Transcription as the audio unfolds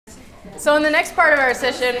So in the next part of our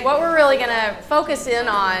session, what we're really going to focus in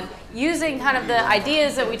on, using kind of the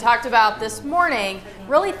ideas that we talked about this morning,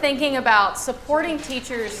 really thinking about supporting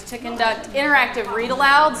teachers to conduct interactive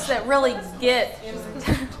read-alouds that really get...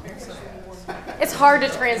 It's hard to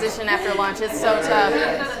transition after lunch, it's so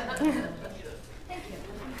tough.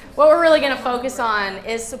 What we're really going to focus on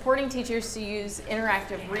is supporting teachers to use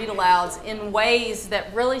interactive read-alouds in ways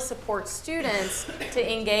that really support students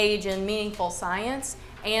to engage in meaningful science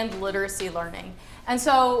and literacy learning. And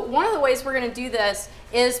so one of the ways we're going to do this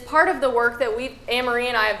is part of the work that Anne-Marie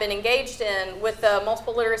and I have been engaged in with the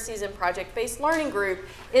Multiple Literacies and Project-Based Learning Group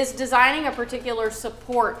is designing a particular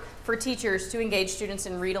support for teachers to engage students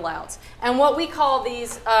in read-alouds. And what we call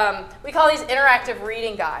these interactive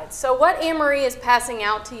reading guides. So what Anne-Marie is passing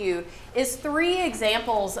out to you is 3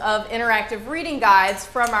 examples of interactive reading guides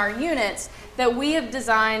from our units that we have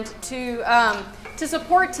designed to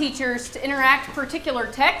support teachers to interact particular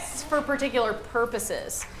texts for particular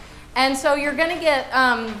purposes. And so you're going to get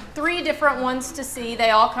 3 different ones to see.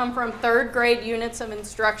 They all come from 3rd grade units of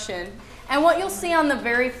instruction. And what you'll see on the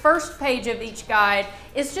very first page of each guide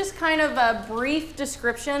is just kind of a brief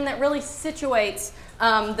description that really situates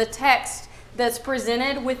the text that's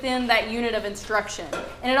presented within that unit of instruction.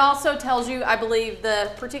 And it also tells you, I believe,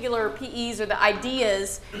 the particular PEs or the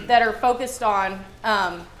ideas that are focused on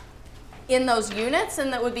in those units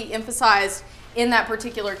and that would be emphasized in that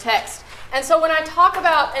particular text. And so when I talk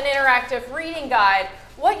about an interactive reading guide,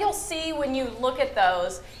 what you'll see when you look at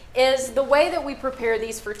those is the way that we prepare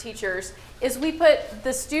these for teachers is we put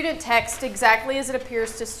the student text exactly as it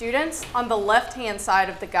appears to students on the left-hand side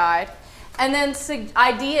of the guide, and then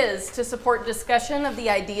ideas to support discussion of the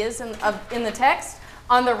ideas in the text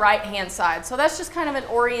on the right-hand side. So that's just kind of an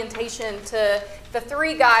orientation to the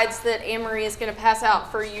 3 guides that Anne-Marie is going to pass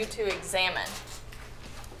out for you to examine.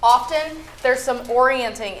 Often, there's some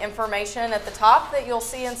orienting information at the top that you'll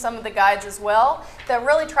see in some of the guides as well that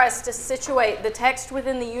really tries to situate the text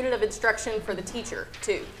within the unit of instruction for the teacher,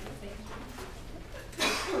 too.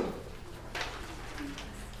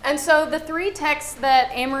 And so the 3 texts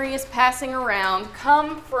that Anne-Marie is passing around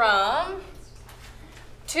come from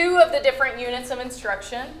 2 of the different units of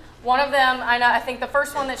instruction. One of them, I think the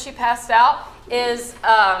first one that she passed out is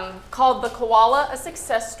called The Koala, A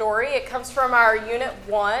Success Story. It comes from our Unit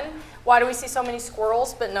 1, Why Do We See So Many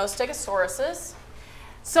Squirrels But No Stegosauruses?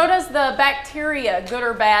 So does the Bacteria, Good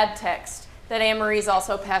or Bad text that Anne-Marie is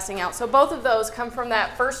also passing out. So both of those come from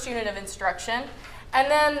that first unit of instruction. And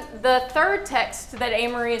then the 3rd text that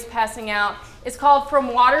Anne-Marie is passing out is called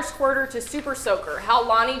From Water Squirter to Super Soaker, How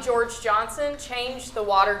Lonnie George Johnson Changed the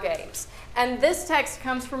Water Games. And this text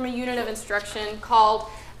comes from a unit of instruction called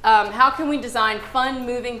How Can We Design Fun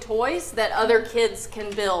Moving Toys That Other Kids Can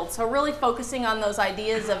Build? So really focusing on those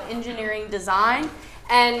ideas of engineering design.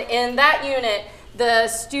 And in that unit, the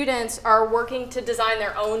students are working to design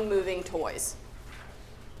their own moving toys.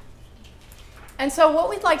 And so what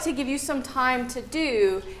we'd like to give you some time to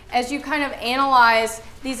do as you kind of analyze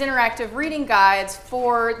these interactive reading guides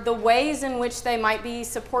for the ways in which they might be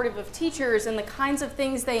supportive of teachers and the kinds of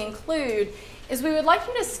things they include is we would like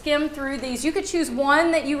you to skim through these. You could choose one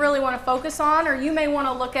that you really want to focus on, or you may want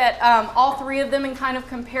to look at all 3 of them and kind of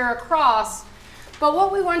compare across. But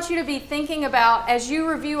what we want you to be thinking about as you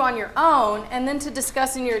review on your own and then to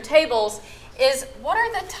discuss in your tables is what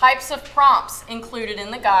are the types of prompts included in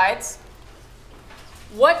the guides?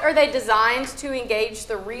 What are they designed to engage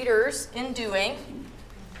the readers in doing?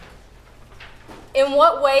 In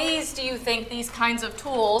what ways do you think these kinds of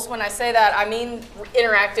tools, when I say that I mean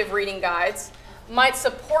interactive reading guides, might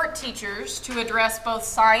support teachers to address both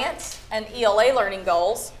science and ELA learning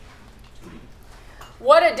goals?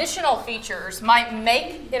 What additional features might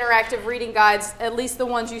make interactive reading guides, at least the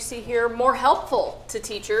ones you see here, more helpful to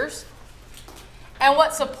teachers? And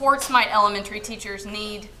what supports might elementary teachers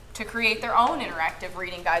need to create their own interactive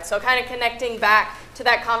reading guide? So kind of connecting back to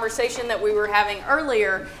that conversation that we were having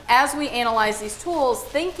earlier, as we analyze these tools,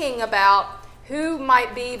 thinking about who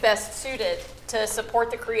might be best suited to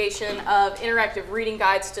support the creation of interactive reading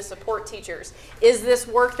guides to support teachers. Is this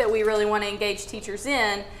work that we really want to engage teachers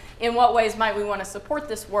in? In what ways might we want to support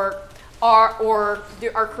this work? Or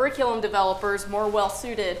are curriculum developers more well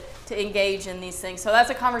suited to engage in these things? So that's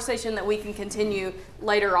a conversation that we can continue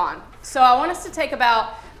later on. So I want us to take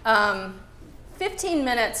about 15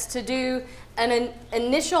 minutes to do an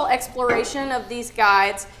initial exploration of these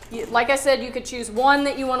guides. Like I said, you could choose one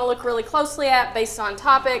that you want to look really closely at based on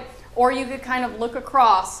topic, or you could kind of look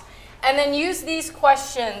across. And then use these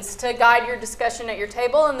questions to guide your discussion at your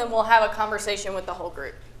table, and then we'll have a conversation with the whole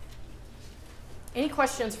group. Any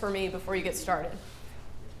questions for me before you get started?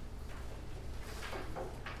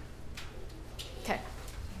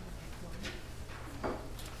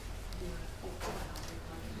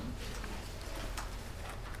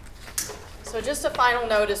 So just a final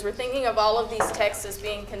note is we're thinking of all of these texts as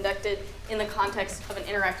being conducted in the context of an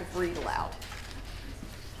interactive read aloud.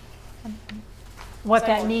 What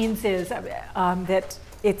that means is that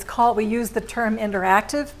it's called, we use the term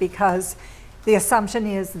interactive because the assumption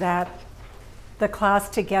is that the class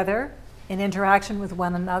together in interaction with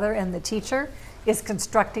one another and the teacher is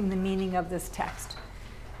constructing the meaning of this text.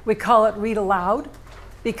 We call it read aloud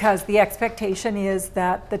because the expectation is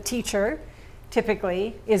that the teacher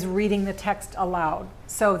typically is reading the text aloud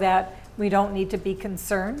so that we don't need to be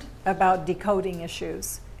concerned about decoding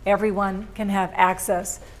issues. Everyone can have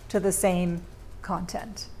access to the same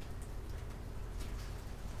content.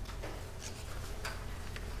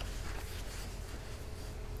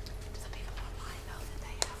 Do the people online know that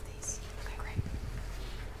they have these? Okay, great.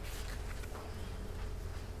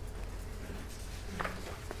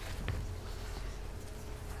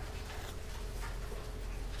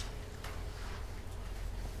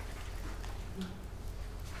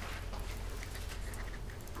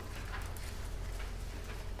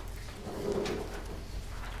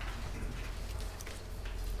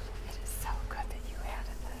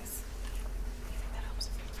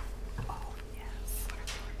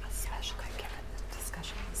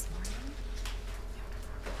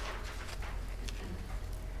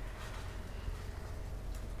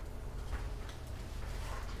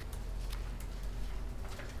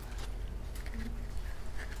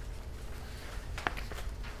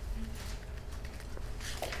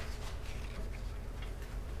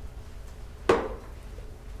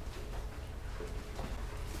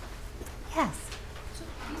 Yes. So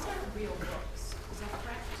these aren't real books, is that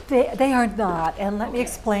correct? They are not, and let me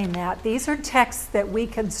explain that. These are texts that we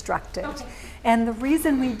constructed. Okay. And the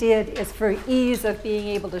reason we did is for ease of being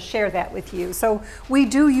able to share that with you. So we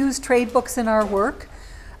do use trade books in our work.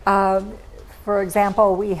 For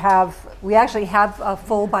example, we actually have a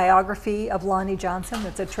full biography of Lonnie Johnson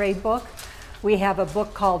that's a trade book. We have a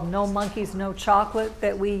book called No Monkeys, No Chocolate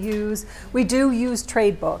that we use. We do use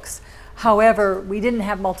trade books. However, we didn't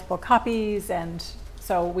have multiple copies, and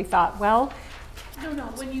so we thought, well, No,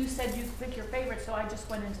 when you said you pick your favorite, so I just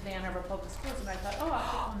went into the Ann Arbor Public Schools and I thought, oh, I'll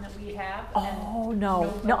pick one that we have. oh,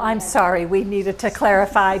 no, I'm sorry. We needed to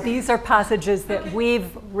clarify. These are passages that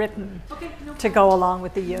we've written to go along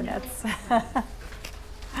with the units.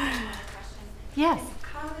 Yes.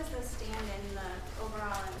 How does this stand in the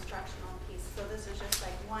overall instructional piece? So this is just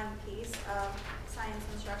like one piece of science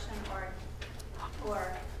instruction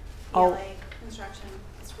or ELA instruction?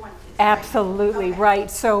 It's one piece. Absolutely, right.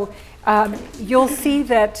 So you'll see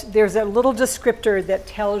that there's a little descriptor that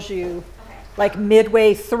tells you, like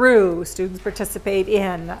midway through, students participate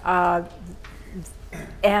in,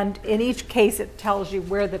 and in each case it tells you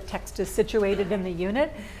where the text is situated in the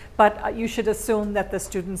unit. But you should assume that the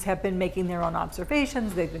students have been making their own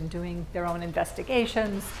observations, they've been doing their own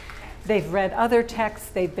investigations, they've read other texts,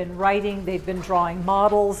 they've been writing, they've been drawing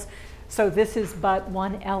models. So this is but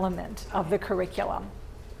one element of the curriculum.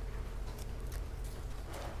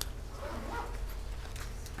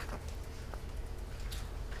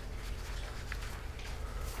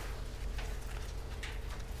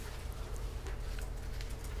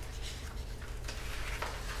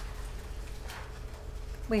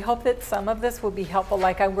 We hope that some of this will be helpful.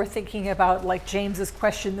 Like we're thinking about like James's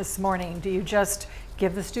question this morning. Do you just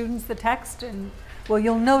give the students the text? And well,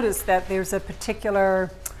 you'll notice that there's a particular,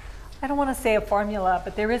 I don't want to say a formula,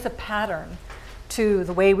 but there is a pattern to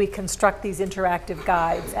the way we construct these interactive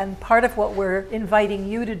guides. And part of what we're inviting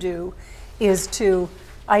you to do is to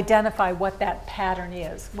identify what that pattern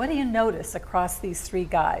is. What do you notice across these three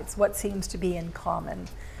guides? What seems to be in common?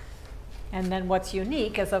 And then what's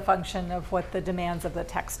unique as a function of what the demands of the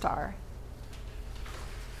text are.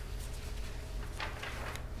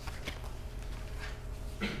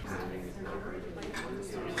 All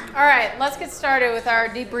right, let's get started with our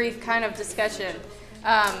debrief kind of discussion.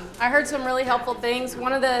 I heard some really helpful things.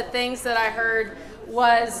 One of the things that I heard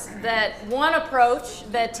was that one approach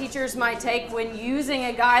that teachers might take when using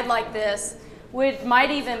a guide like this might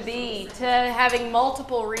even be to having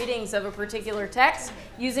multiple readings of a particular text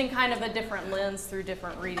using kind of a different lens through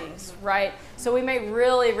different readings, right? So we may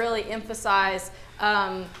really, really emphasize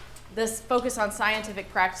this focus on scientific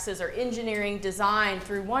practices or engineering design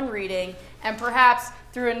through one reading, and perhaps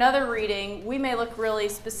through another reading, we may look really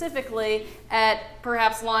specifically at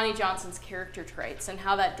perhaps Lonnie Johnson's character traits and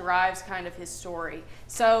how that drives kind of his story.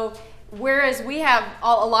 So whereas we have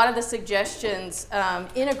a lot of the suggestions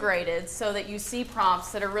integrated so that you see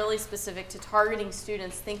prompts that are really specific to targeting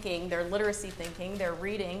students' thinking, their literacy thinking, their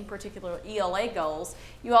reading, particular ELA goals,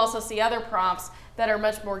 you also see other prompts that are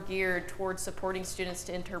much more geared towards supporting students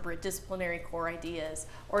to interpret disciplinary core ideas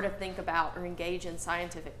or to think about or engage in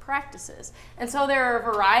scientific practices. And so there are a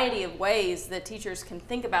variety of ways that teachers can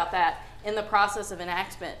think about that in the process of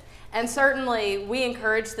enactment. And certainly we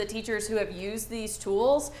encourage the teachers who have used these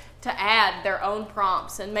tools to add their own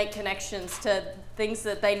prompts and make connections to things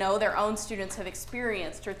that they know their own students have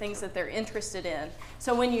experienced or things that they're interested in.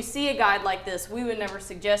 So when you see a guide like this, we would never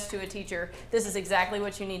suggest to a teacher, this is exactly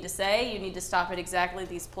what you need to say, you need to stop at exactly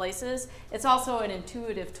these places. It's also an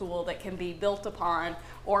intuitive tool that can be built upon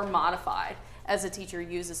or modified as a teacher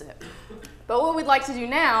uses it. But what we'd like to do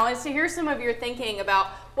now is to hear some of your thinking about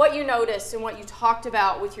what you noticed and what you talked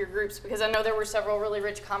about with your groups, because I know there were several really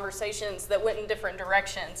rich conversations that went in different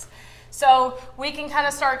directions. So we can kind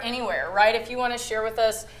of start anywhere, right? If you want to share with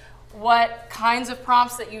us what kinds of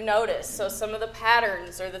prompts that you noticed, so some of the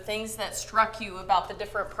patterns or the things that struck you about the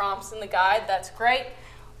different prompts in the guide, that's great.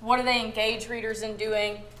 What do they engage readers in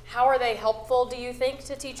doing? How are they helpful, do you think,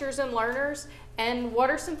 to teachers and learners? And what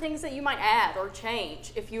are some things that you might add or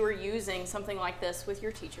change if you were using something like this with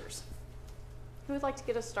your teachers? Who would like to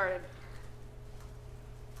get us started?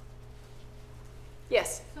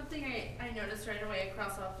 Yes? Something I noticed right away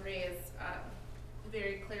across all three is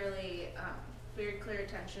very clear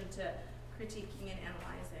attention to critiquing and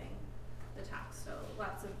analyzing the text. So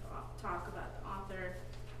lots of talk about the author.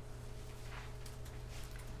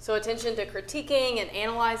 So attention to critiquing and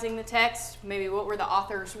analyzing the text. Maybe what were the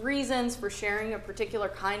author's reasons for sharing a particular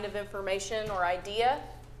kind of information or idea?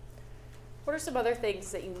 What are some other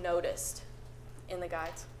things that you noticed in the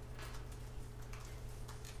guides?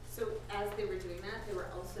 So as they were doing that, they were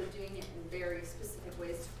also doing it in very specific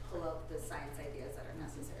ways to pull out the science ideas that are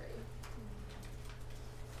necessary.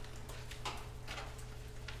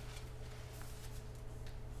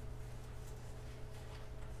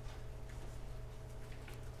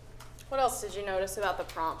 What else did you notice about the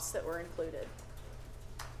prompts that were included?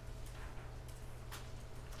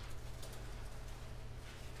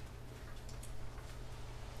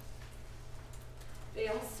 They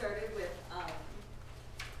all started with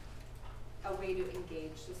a way to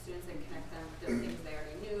engage the students and connect them to things they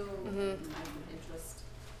already knew, kinds of interest.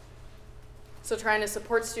 So trying to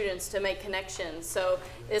support students to make connections. So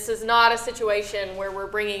this is not a situation where we're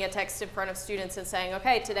bringing a text in front of students and saying,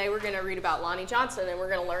 okay, today we're going to read about Lonnie Johnson and we're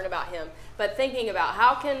going to learn about him. But thinking about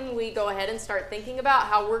how can we go ahead and start thinking about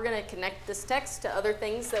how we're going to connect this text to other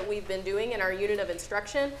things that we've been doing in our unit of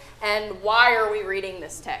instruction, and why are we reading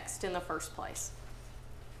this text in the first place?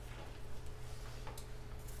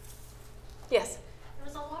 Yes?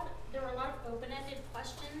 There were a lot of open-ended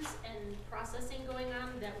questions and processing going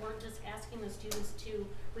on that weren't just asking the students to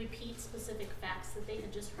repeat specific facts that they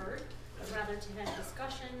had just heard, but rather to have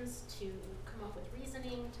discussions, to come up with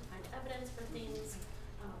reasoning, to find evidence for things,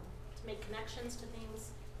 to make connections to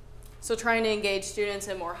things. So trying to engage students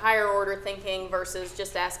in more higher order thinking versus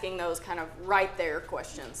just asking those kind of right there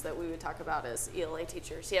questions that we would talk about as ELA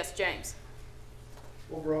teachers. Yes, James?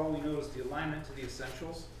 Overall, we noticed the alignment to the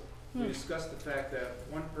essentials. We discussed the fact that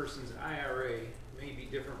one person's IRA may be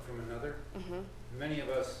different from another. Many of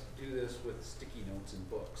us do this with sticky notes in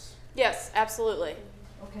books. Yes, absolutely.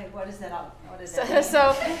 Okay, what is that? What is So, that?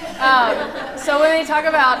 so when they talk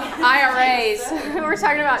about IRAs, we're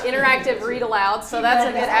talking about interactive read aloud, so that's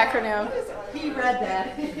a good acronym. He read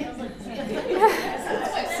that.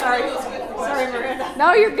 Sorry, Miranda.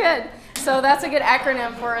 No, you're good. So that's a good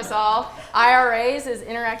acronym for us all. IRAs is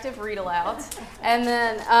interactive read alouds. And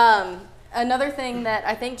then another thing that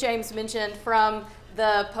I think James mentioned from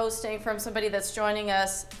the posting from somebody that's joining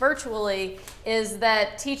us virtually is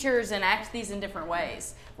that teachers enact these in different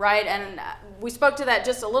ways, right? And we spoke to that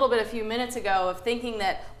just a little bit a few minutes ago of thinking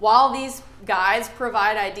that while these guides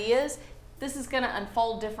provide ideas, this is going to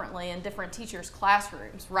unfold differently in different teachers'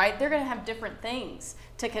 classrooms, right? They're going to have different things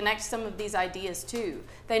to connect some of these ideas to.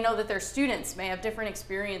 They know that their students may have different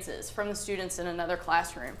experiences from the students in another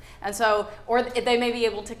classroom. And so, or they may be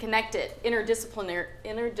able to connect it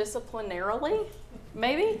interdisciplinarily,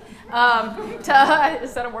 maybe? Is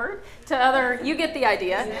that a word? To other, you get the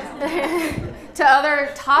idea. To other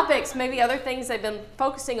topics, maybe other things they've been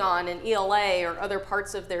focusing on in ELA or other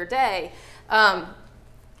parts of their day.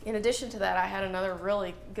 In addition to that, I had another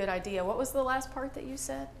really good idea. What was the last part that you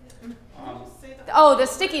said? Can you say that? Oh, the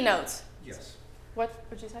sticky notes. Yes. What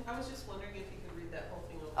would you say? I was just wondering if you could read that whole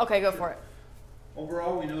Okay, go for it.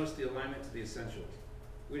 Overall, we noticed the alignment to the essentials.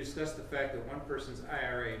 We discussed the fact that one person's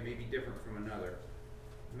IRA may be different from another.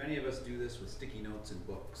 Many of us do this with sticky notes and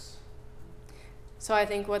books. So I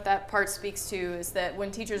think what that part speaks to is that when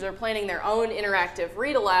teachers are planning their own interactive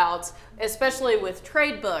read-alouds, especially with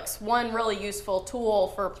trade books, one really useful tool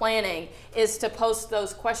for planning is to post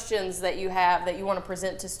those questions that you have that you want to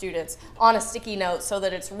present to students on a sticky note so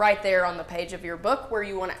that it's right there on the page of your book where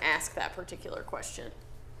you want to ask that particular question.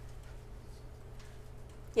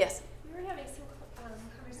 Yes? We were having some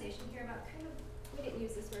conversation here about kind of, we didn't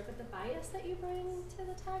use this word, but the bias that you bring to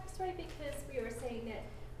the text, right? Because we were saying that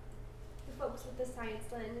the folks with the science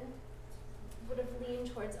lens would have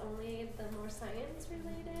leaned towards only the more science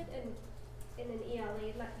related, and in an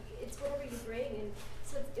ELA, it's whatever you bring. And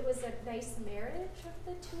so it was a nice marriage of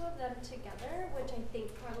the two of them together, which I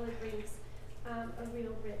think probably brings a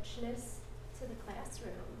real richness to the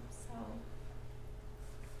classroom. So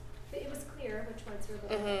but it was clear which ones were a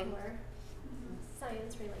little bit more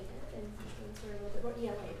science related and which ones were a little bit more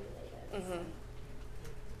ELA related.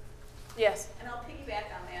 Yes. And I'll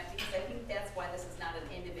piggyback on that because I think that's why this is not an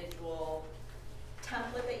individual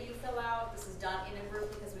template that you fill out. This is done in a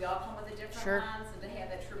group because we all come with a different ones, and to have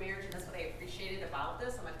that true marriage, and that's what I appreciated about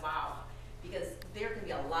this. I'm like, wow, because there can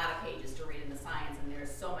be a lot of pages to read in the science, and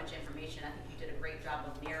there's so much information. I think you did a great job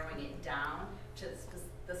of narrowing it down to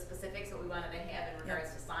the specifics that we wanted to have in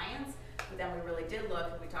regards to science. But then we really did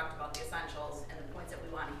look, and we talked about the essentials and the points that we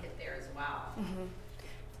want to hit there as well.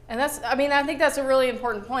 And that's, I mean, I think that's a really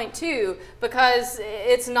important point too, because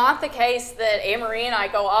it's not the case that Anne-Marie and I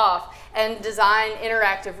go off and design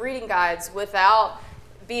interactive reading guides without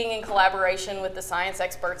being in collaboration with the science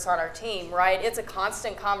experts on our team, right? It's a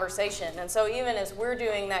constant conversation. And so even as we're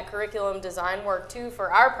doing that curriculum design work too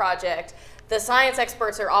for our project, the science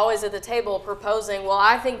experts are always at the table proposing, well,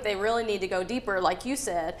 I think they really need to go deeper, like you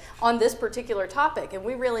said, on this particular topic, and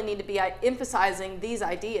we really need to be emphasizing these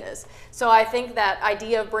ideas. So I think that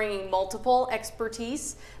idea of bringing multiple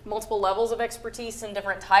expertise, multiple levels of expertise and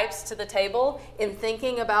different types to the table in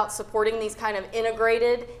thinking about supporting these kind of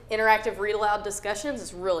integrated, interactive read-aloud discussions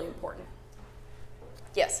is really important.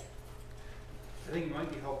 Yes? I think it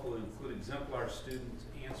might be helpful to include exemplar student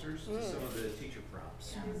answers to some of the teacher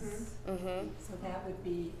prompts. So that would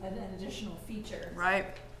be an additional feature. Right.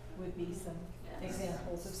 Would be some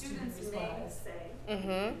examples of student replies.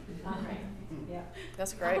 Yeah.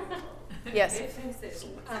 That's great. Yes? This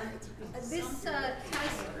has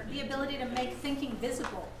the ability to make thinking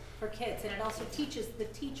visible for kids, and it also teaches the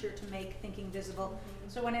teacher to make thinking visible.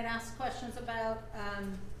 So when it asks questions about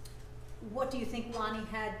what do you think Lonnie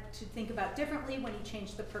had to think about differently when he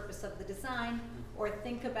changed the purpose of the design, or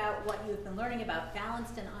think about what you've been learning about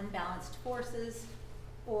balanced and unbalanced forces,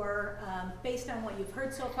 or based on what you've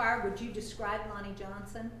heard so far, would you describe Lonnie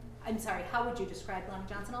Johnson? I'm sorry, how would you describe Lonnie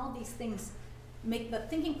Johnson? All of these things make the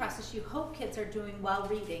thinking process you hope kids are doing while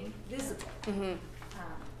reading visible. And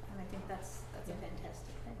I think that's a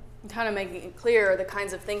fantastic thing. Kind of making it clear the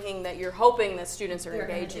kinds of thinking that you're hoping that students are They're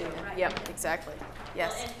engaging in. right. Yep, exactly.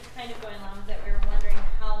 Yes. Well, and kind of going along with that, we were wondering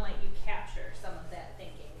how might you capture some of that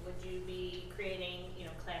thinking? Would you be creating,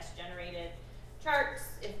 class-generated charts?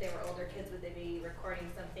 If they were older kids, would they be recording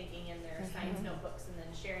some thinking in their science notebooks and then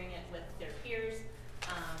sharing it with their peers?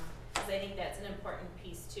 Because I think that's an important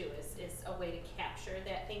piece too, is a way to capture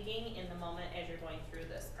that thinking in the moment as you're going through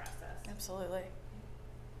this process. Absolutely.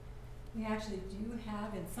 We actually do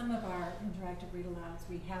have, in some of our interactive read-alouds,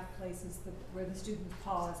 we have places where the students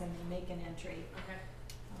pause and they make an entry. Okay.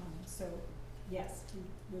 So, yes,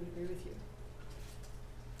 we would agree with you.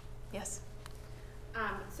 Yes.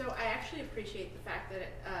 So I actually appreciate the fact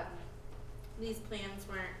that these plans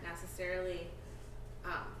weren't necessarily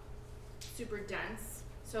super dense.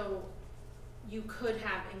 So you could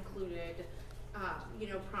have included,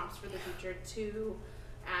 prompts for the teacher to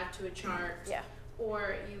add to a chart. Yeah.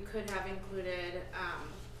 Or you could have included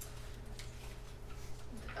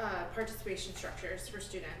participation structures for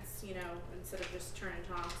students, instead of just turn and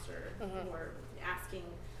toss or asking,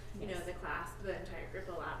 the class, the entire group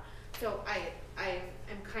aloud. So I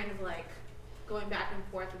am kind of like going back and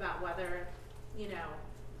forth about whether,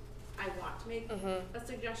 I want to make a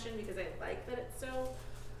suggestion because I like that it's so,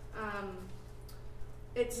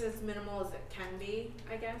 it's as minimal as it can be,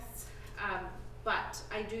 I guess. But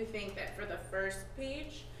I do think that for the first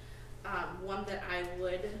page, one that I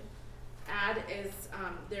would add is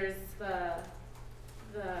there's the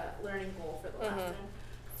learning goal for the lesson.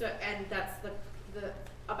 So, and that's the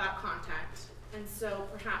about contact. And so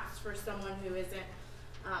perhaps for someone who isn't,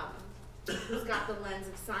 who's got the lens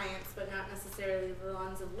of science but not necessarily the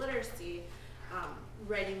lens of literacy,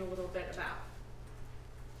 writing a little bit about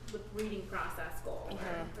reading process goal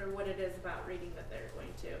or what it is about reading that they're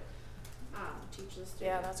going to teach the students.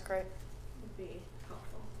 Yeah, that's great. Would be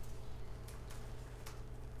helpful.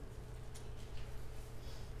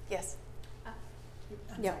 Yes. I'm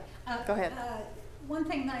Yeah. sorry. Go ahead. One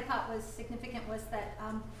thing that I thought was significant was that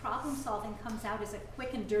problem solving comes out as a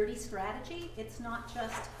quick and dirty strategy. It's not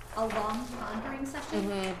just a long pondering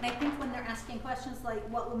session. And I think when they're asking questions like,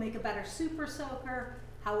 what will make a better super soaker?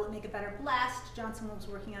 How will it make a better blast? Johnson was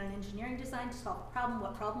working on an engineering design to solve a problem.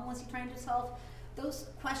 What problem was he trying to solve? Those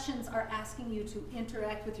questions are asking you to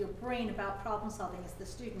interact with your brain about problem solving as the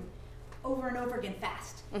student over and over again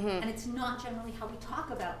fast. And it's not generally how we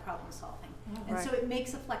talk about problem solving. And so it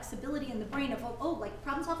makes a flexibility in the brain of, oh, like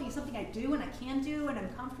problem solving is something I do and I can do and I'm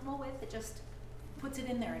comfortable with. It just puts it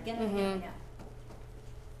in there again and again and again.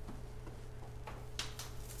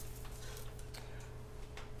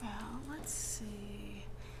 Well, let's see.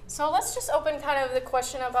 So let's just open kind of the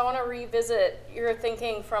question up. I want to revisit your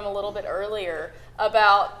thinking from a little bit earlier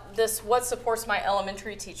about this, what supports my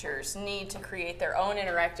elementary teachers need to create their own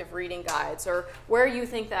interactive reading guides, or where you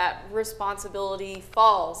think that responsibility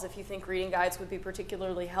falls, if you think reading guides would be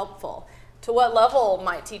particularly helpful. To what level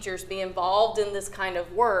might teachers be involved in this kind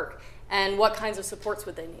of work, and what kinds of supports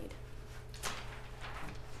would they need?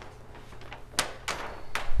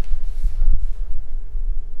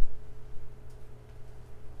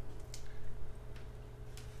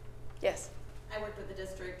 Yes. I worked with a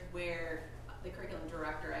district where the curriculum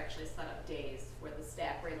director actually set up days where the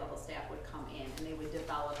staff, grade level staff would come in and they would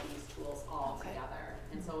develop these tools all together.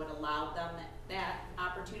 And so it allowed them that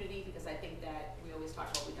opportunity, because I think that we always talk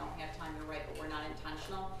about we don't have time to write, but we're not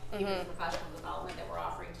intentional. Even the professional development that we're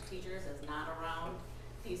offering to teachers is not around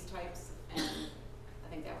these types, and I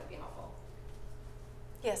think that would be helpful.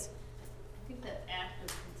 Yes. I think that act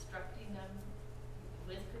of constructing them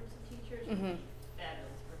with groups of teachers would be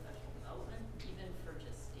fabulous professional development, even for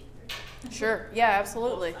just standards. Sure. Yeah,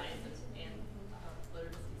 absolutely. Both sciences and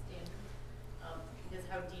literacy standards. Because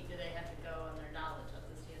how deep do they have to go on their knowledge of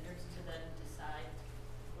the standards to then decide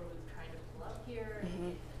what are we trying to pull up here and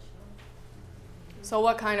be intentional? So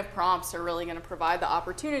what kind of prompts are really going to provide the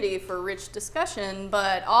opportunity for rich discussion,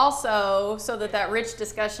 but also so that that rich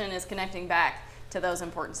discussion is connecting back to those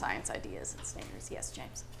important science ideas and standards? Yes,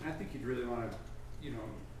 James. I think you'd really want to,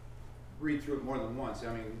 read through it more than once.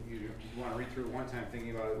 I mean, you want to read through it one time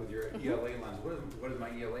thinking about it with your ELA lens. What is my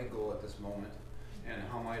ELA goal at this moment? And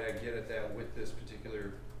how might I get at that with this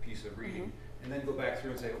particular piece of reading? And then go back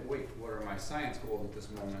through and say, wait, what are my science goals at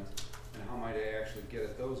this moment? And how might I actually get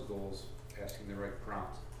at those goals, asking the right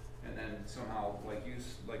prompts? And then somehow, like we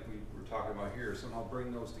were talking about here, somehow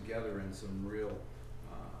bring those together in some real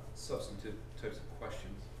substantive types of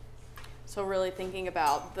questions. So really thinking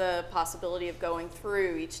about the possibility of going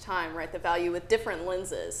through each time, right, the value with different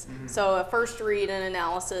lenses. So a first read and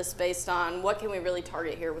analysis based on what can we really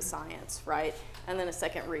target here with science, right? And then a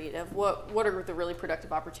second read of what are the really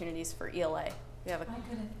productive opportunities for ELA. You have a,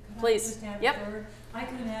 please. I just add Yep. a third? I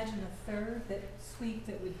could imagine a third sweep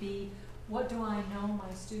that would be, what do I know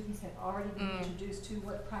my students have already been introduced to?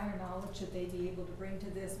 What prior knowledge should they be able to bring to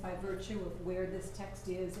this by virtue of where this text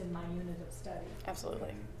is in my unit of study?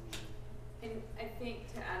 Absolutely. And I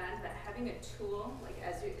think to add on to that, having a tool, like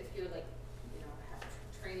if you're like,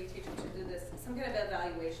 training teachers to do this, some kind of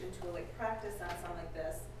evaluation tool, like practice on something like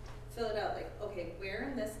this, fill it out, like, okay, where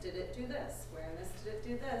in this did it do this? Where in this did it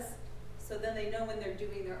do this? So then they know when they're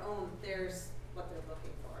doing their own, there's what they're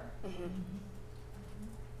looking for.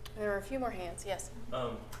 There are a few more hands, yes.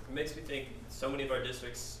 It makes me think so many of our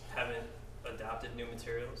districts haven't adopted new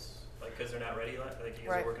materials, like because they're not ready, like you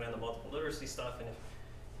guys are working on the multiple literacy stuff, and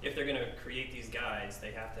if they're going to create these guides,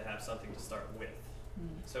 they have to have something to start with.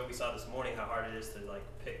 So we saw this morning how hard it is to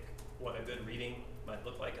pick what a good reading might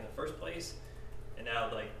look like in the first place, and now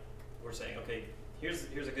we're saying, okay, here's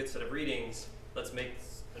a good set of readings. Let's make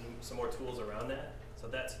some more tools around that. So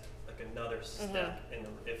that's another step. And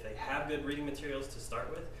if they have good reading materials to start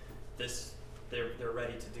with, they're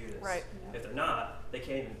ready to do this. Right. If they're not, they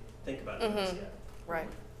can't even think about doing this yet. Right.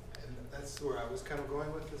 And that's where I was kind of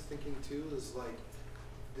going with this thinking too, is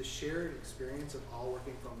the shared experience of all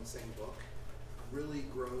working from the same book really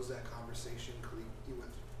grows that conversation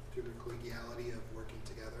through the collegiality of working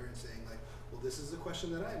together and saying well, this is the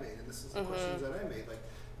question that I made and this is the questions that I made.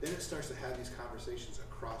 Then it starts to have these conversations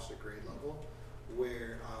across the grade level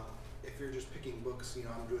where if you're just picking books,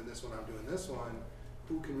 I'm doing this one, I'm doing this one,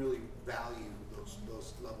 who can really value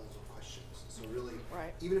those levels of questions? So really,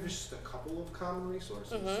 even if it's just a couple of common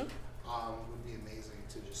resources, would be amazing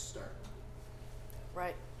to just start.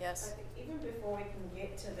 Right, yes. I think even before we can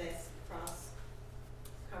get to this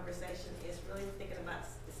conversation is really thinking about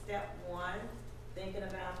step one, thinking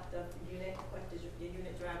about the unit, what is your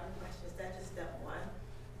unit driving question, is that just step one?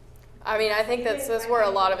 I mean, I think that's where a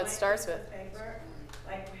lot of it starts with.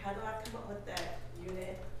 Like, how do I come up with that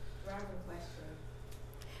unit driving question?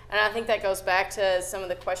 And I think that goes back to some of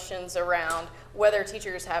the questions around whether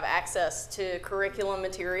teachers have access to curriculum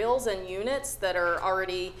materials and units that are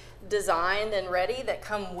already designed and ready that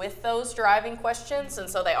come with those driving questions, and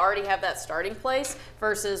so they already have that starting place,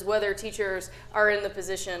 versus whether teachers are in the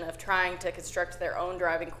position of trying to construct their own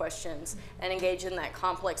driving questions and engage in that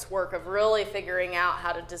complex work of really figuring out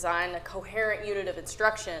how to design a coherent unit of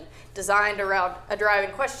instruction designed around a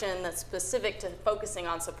driving question that's specific to focusing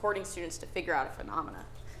on supporting students to figure out a phenomena.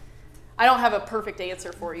 I don't have a perfect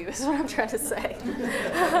answer for you, is what I'm trying to say.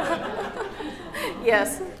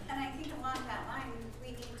 Yes? And I think along that line,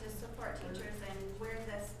 we need to support teachers and where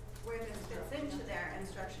this fits into their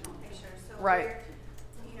instructional picture. So right. where,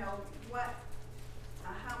 you know,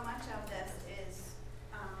 how much of this is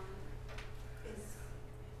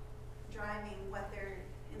driving what they're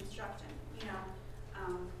instructing. You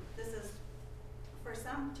know, this is, for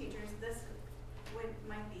some teachers, this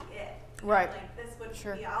might be it. Right. Like this would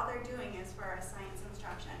Sure. be all they're doing is for a science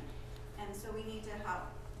instruction. And so we need to help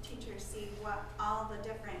teachers see what all the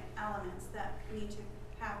different elements that need to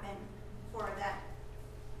happen for that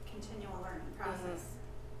continual learning process.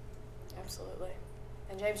 Absolutely.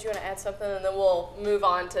 And James, you want to add something, and then we'll move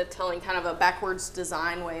on to telling kind of a backwards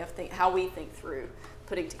design way of how we think through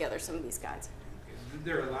putting together some of these guides. Okay.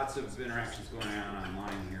 There are lots of interactions going on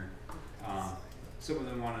online here. Some of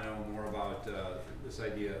them want to know more about this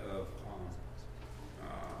idea of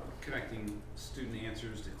connecting student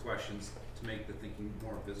answers to questions to make the thinking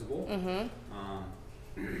more visible. And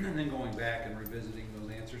then going back and revisiting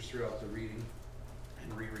those answers throughout the reading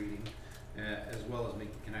and rereading, as well as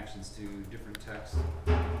making connections to different texts.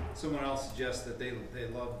 Someone else suggests that they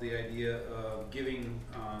love the idea of giving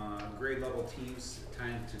grade level teams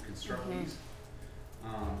time to construct these,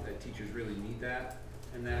 that teachers really need that,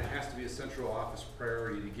 and that it has to be a central office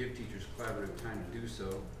priority to give teachers collaborative time to do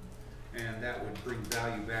so, and that would bring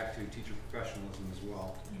value back to teacher professionalism as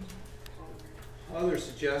well. Others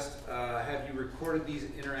suggest, have you recorded these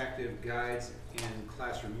interactive guides in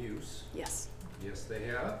classroom use? Yes. Yes, they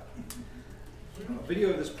have. A video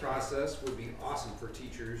of this process would be awesome for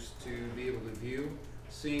teachers to be able to view.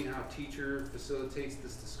 Seeing how teacher facilitates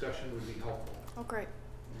this discussion would be helpful. Oh, great.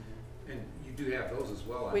 And you do have those as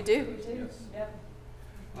well. We do. Yes. Yep.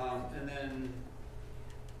 And then,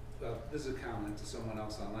 this is a comment to someone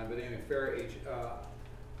else online, but anyway, Farrah H.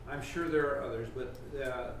 I'm sure there are others, but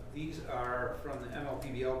these are from the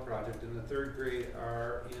MLPBL project, and the third grade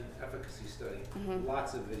are in efficacy study.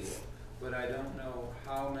 Lots of video, but I don't know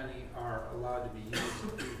how many are allowed to be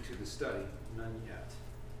used due to the study. None yet.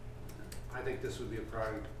 I think this would be a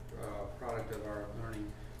product of our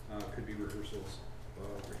learning. Could be rehearsals.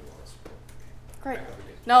 Great.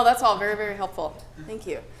 No, that's all very, very helpful. Thank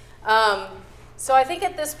you. So I think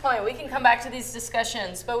at this point we can come back to these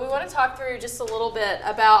discussions, but we want to talk through just a little bit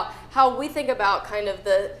about how we think about kind of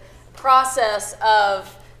the process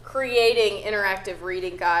of creating interactive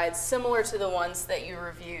reading guides similar to the ones that you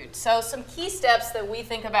reviewed. So some key steps that we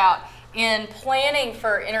think about in planning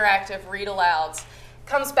for interactive read-alouds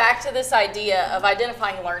comes back to this idea of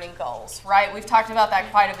identifying learning goals, right? We've talked about that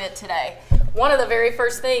quite a bit today. One of the very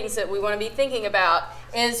first things that we want to be thinking about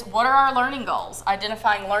is, what are our learning goals?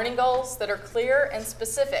 Identifying learning goals that are clear and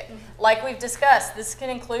specific. Like we've discussed, this can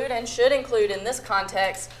include and should include in this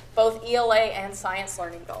context both ELA and science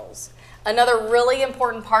learning goals. Another really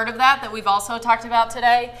important part of that we've also talked about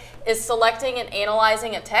today is selecting and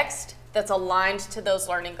analyzing a text that's aligned to those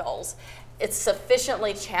learning goals. It's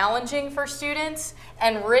sufficiently challenging for students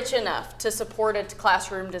and rich enough to support a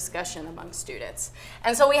classroom discussion among students.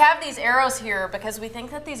 And so we have these arrows here because we think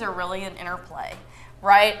that these are really an interplay,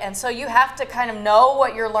 right? And so you have to kind of know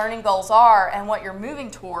what your learning goals are and what you're moving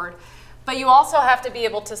toward, but you also have to be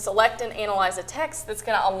able to select and analyze a text that's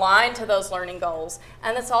going to align to those learning goals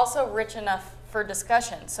and that's also rich enough for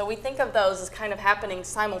discussion. So we think of those as kind of happening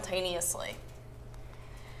simultaneously.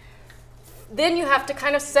 Then you have to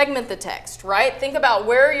kind of segment the text, right? Think about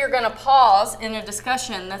where you're going to pause in a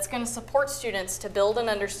discussion that's going to support students to build an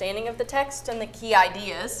understanding of the text and the key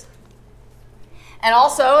ideas. And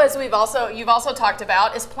also, as you've also talked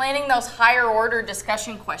about, is planning those higher order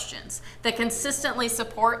discussion questions that consistently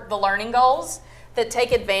support the learning goals, that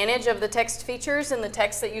take advantage of the text features in the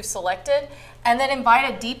text that you've selected, and that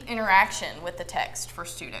invite a deep interaction with the text for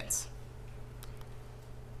students.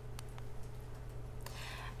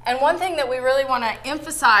 And one thing that we really want to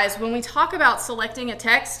emphasize when we talk about selecting a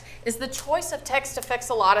text is the choice of text affects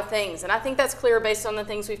a lot of things. And I think that's clear based on the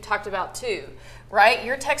things we've talked about too, right?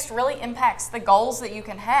 Your text really impacts the goals that you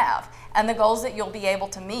can have and the goals that you'll be able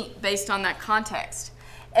to meet based on that context.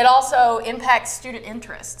 It also impacts student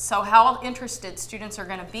interest, so how interested students are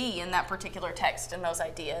going to be in that particular text and those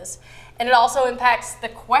ideas. And it also impacts the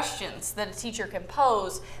questions that a teacher can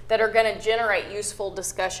pose that are going to generate useful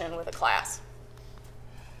discussion with a class.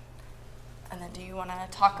 And then do you want to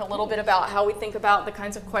talk a little bit about how we think about the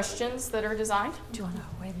kinds of questions that are designed? Do you want to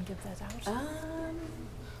go ahead and give that out?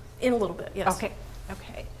 In a little bit, yes. Okay,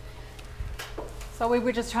 okay. So we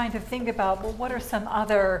were just trying to think about, well, what are some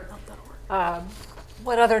other,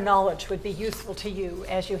 what other knowledge would be useful to you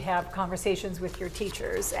as you have conversations with your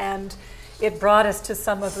teachers? And it brought us to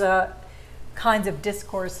some of the kinds of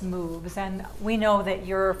discourse moves. And we know that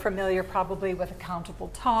you're familiar probably with accountable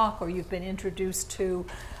talk, or you've been introduced to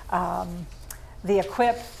the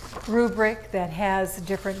EQUIP rubric that has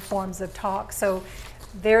different forms of talk. So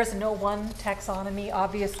there's no one taxonomy,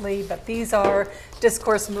 obviously, but these are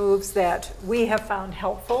discourse moves that we have found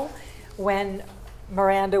helpful when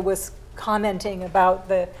Miranda was commenting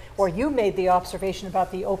about or you made the observation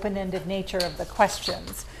about the open-ended nature of the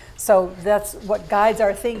questions. So that's what guides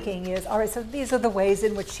our thinking is, all right, so these are the ways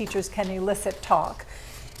in which teachers can elicit talk.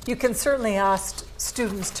 You can certainly ask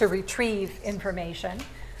students to retrieve information.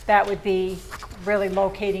 That would be really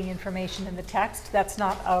locating information in the text. That's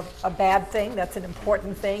not a bad thing. That's an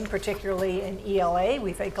important thing, particularly in ELA.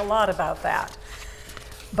 We think a lot about that.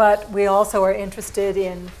 But we also are interested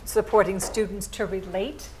in supporting students to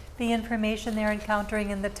relate the information they're encountering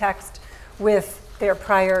in the text with their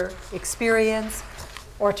prior experience,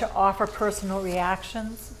 or to offer personal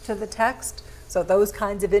reactions to the text. So those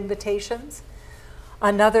kinds of invitations.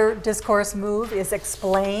 Another discourse move is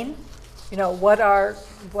explain. You know, what are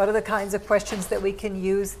the kinds of questions that we can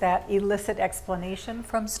use that elicit explanation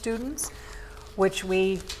from students, which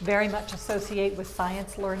we very much associate with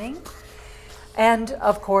science learning. And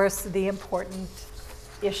of course, the important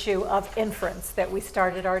issue of inference that we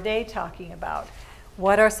started our day talking about.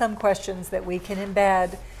 What are some questions that we can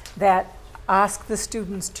embed that ask the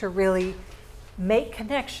students to really make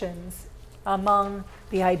connections among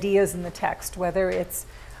the ideas in the text, whether it's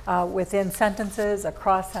within sentences,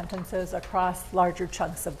 across larger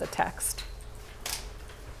chunks of the text.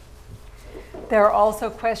 There are also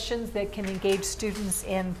questions that can engage students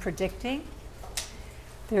in predicting.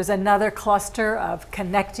 There's another cluster of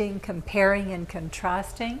connecting, comparing, and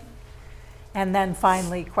contrasting. And then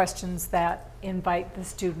finally, questions that invite the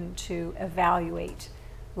student to evaluate,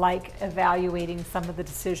 like evaluating some of the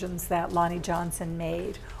decisions that Lonnie Johnson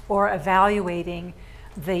made, or evaluating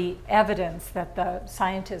the evidence that the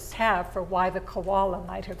scientists have for why the koala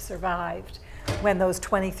might have survived when those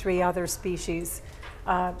 23 other species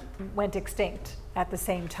went extinct at the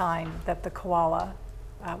same time that the koala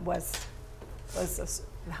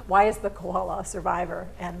why is the koala a survivor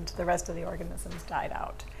and the rest of the organisms died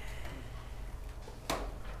out?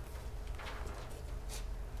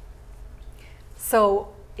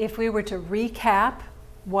 So if we were to recap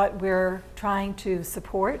what we're trying to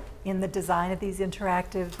support in the design of these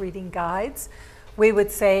interactive reading guides, we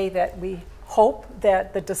would say that we hope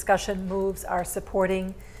that the discussion moves are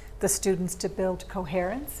supporting the students to build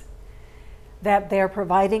coherence, that they're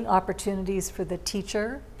providing opportunities for the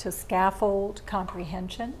teacher to scaffold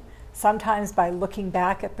comprehension, sometimes by looking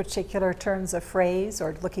back at particular turns of phrase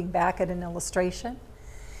or looking back at an illustration,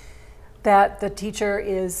 that the teacher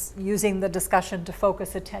is using the discussion to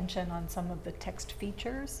focus attention on some of the text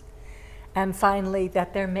features, and finally,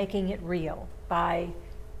 that they're making it real by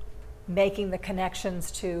making the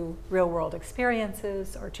connections to real-world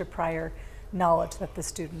experiences or to prior knowledge that the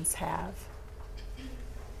students have.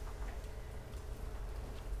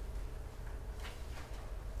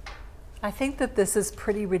 I think that this is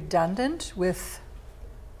pretty redundant with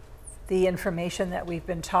the information that we've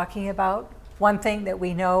been talking about. One thing that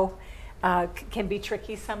we know can be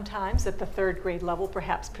tricky sometimes at the third grade level,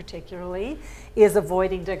 perhaps particularly, is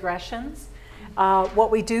avoiding digressions.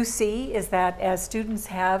 What we do see is that as students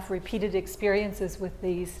have repeated experiences with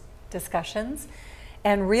these discussions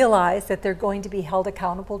and realize that they're going to be held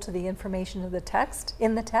accountable to the information of the text,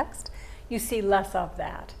 you see less of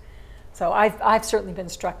that. So I've certainly been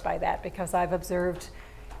struck by that because I've observed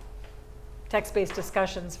text-based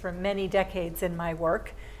discussions for many decades in my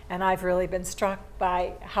work, and I've really been struck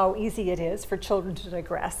by how easy it is for children to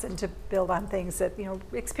digress and to build on things that,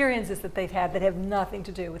 experiences that they've had that have nothing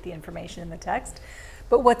to do with the information in the text.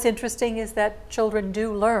 But what's interesting is that children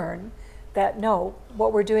do learn that, no,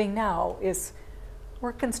 what we're doing now is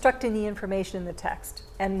we're constructing the information in the text.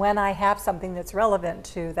 And when I have something that's relevant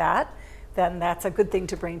to that, then that's a good thing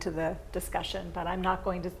to bring to the discussion. But I'm not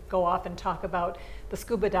going to go off and talk about the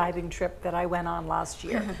scuba diving trip that I went on last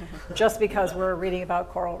year, just because we're reading about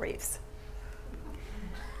coral reefs.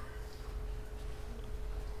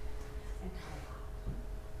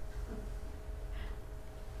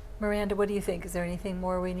 Miranda, what do you think? Is there anything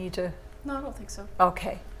more we need to? No, I don't think so.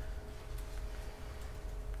 Okay.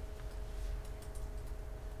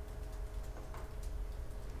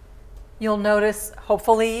 You'll notice,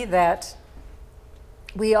 hopefully, that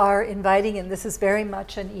we are inviting, and this is very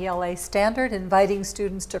much an ELA standard, inviting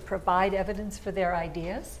students to provide evidence for their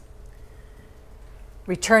ideas.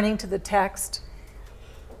 Returning to the text,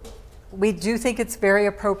 we do think it's very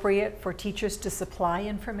appropriate for teachers to supply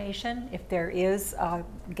information if there is a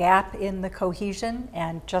gap in the cohesion,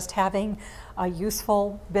 and just having a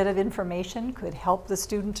useful bit of information could help the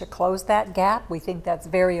student to close that gap. We think that's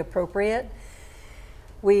very appropriate.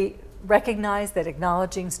 We recognize that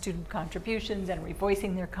acknowledging student contributions and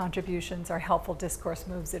revoicing their contributions are helpful discourse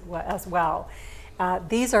moves as well.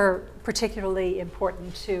 These are particularly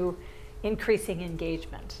important to increasing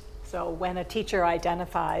engagement. So when a teacher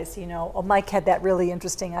identifies, you know, oh, Mike had that really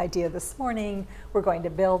interesting idea this morning, we're going to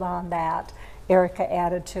build on that, Erica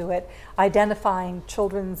added to it, identifying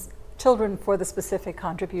children for the specific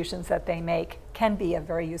contributions that they make can be a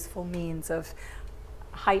very useful means of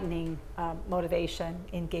heightening motivation,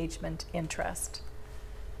 engagement, interest.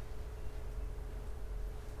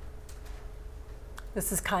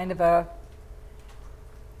 This is kind of a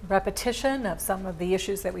repetition of some of the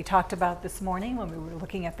issues that we talked about this morning when we were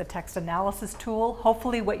looking at the text analysis tool.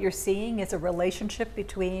 Hopefully what you're seeing is a relationship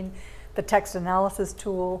between the text analysis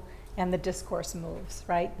tool and the discourse moves,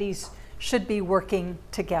 right? These should be working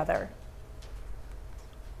together.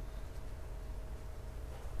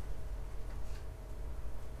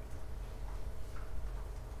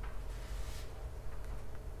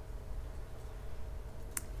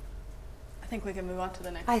 I think we can move on to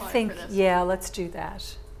the next I slide think, for this. yeah, let's do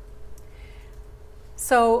that.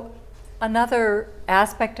 So another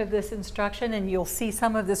aspect of this instruction, and you'll see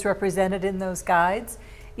some of this represented in those guides,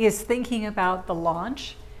 is thinking about the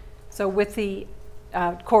launch. So with the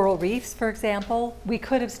coral reefs, for example, we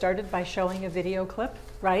could have started by showing a video clip,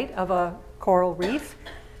 right, of a coral reef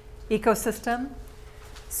ecosystem.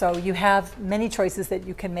 So you have many choices that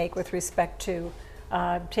you can make with respect to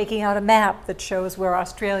taking out a map that shows where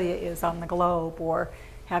Australia is on the globe, or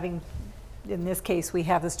having, in this case, we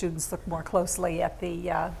have the students look more closely at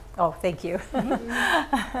the, oh, thank you,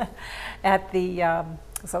 at the,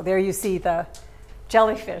 so there you see the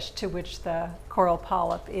jellyfish to which the coral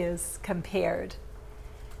polyp is compared.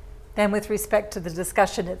 Then with respect to the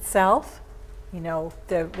discussion itself, you know,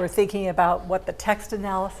 we're thinking about what the text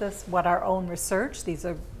analysis, what our own research, these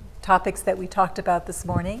are topics that we talked about this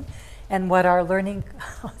morning, and what our learning,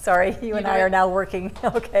 sorry, you and I are now working,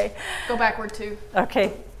 okay. Go backward too.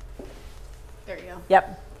 Okay. There you go.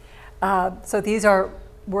 Yep. So these are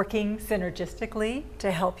working synergistically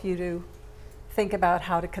to help you to think about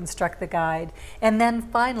how to construct the guide. And then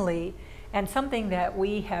finally, and something that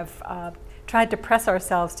we have tried to press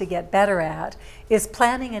ourselves to get better at, is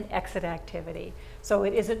planning an exit activity. So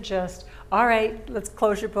it isn't just, all right, let's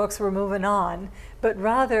close your books, we're moving on, but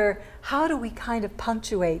rather, how do we kind of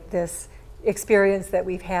punctuate this experience that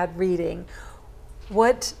we've had reading?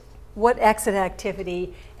 What exit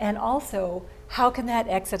activity, and also, how can that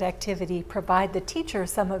exit activity provide the teacher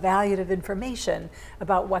some evaluative information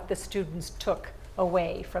about what the students took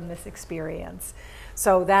away from this experience?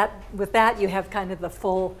 So that, with that, you have kind of the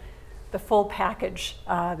full package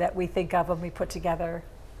that we think of when we put together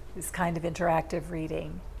this kind of interactive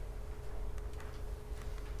reading.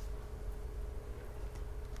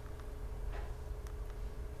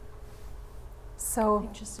 So,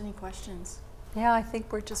 just any questions? Yeah, I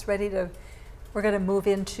think we're just ready to, we're going to move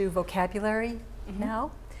into vocabulary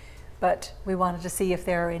now, but we wanted to see if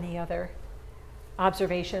there are any other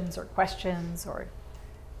observations or questions or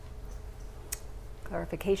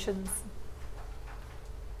clarifications.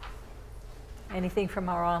 Anything from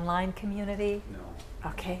our online community? No.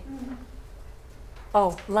 Okay.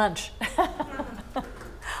 Oh, lunch.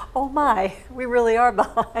 Oh my, we really are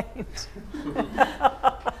behind.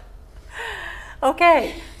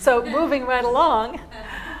 Okay, so moving right along,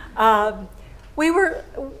 we were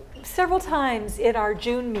several times in our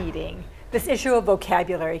June meeting, this issue of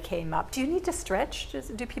vocabulary came up. Do you need to stretch?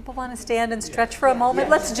 Do people want to stand and stretch for a moment?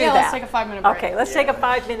 Let's do that. Let's take a 5-minute break. Okay, let's take a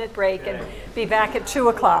 5-minute break and be back at 2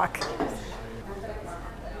 o'clock.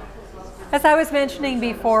 As I was mentioning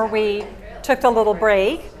before we took the little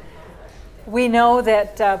break, we know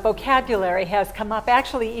that vocabulary has come up,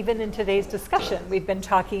 actually even in today's discussion, we've been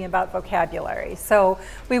talking about vocabulary. So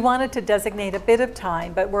we wanted to designate a bit of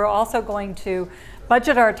time, but we're also going to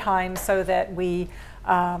budget our time so that we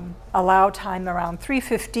allow time around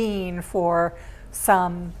 3:15 for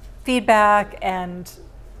some feedback and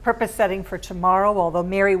purpose setting for tomorrow, although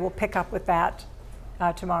Mary will pick up with that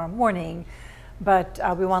tomorrow morning. But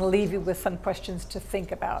we want to leave you with some questions to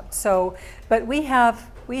think about. So, but we have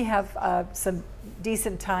some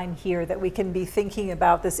decent time here that we can be thinking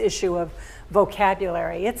about this issue of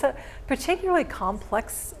vocabulary. It's a particularly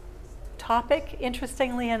complex topic,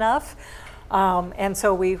 interestingly enough, and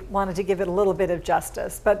so we wanted to give it a little bit of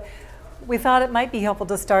justice. But we thought it might be helpful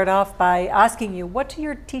to start off by asking you, what do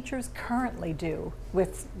your teachers currently do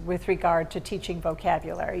with regard to teaching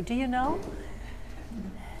vocabulary? Do you know?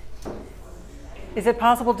 Is it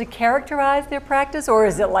possible to characterize their practice, or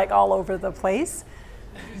is it like all over the place?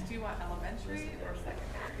 Do you want elementary or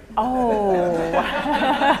secondary? Oh.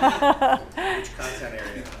 Which content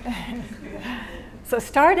area? So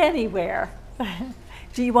start anywhere.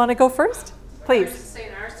 Do you want to go first? Please. I was just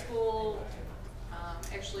saying, our school,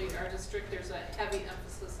 actually in our district, there's a heavy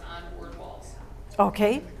emphasis on word walls.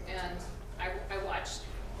 Okay. And I watched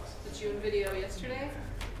the June video yesterday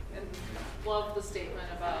and loved the statement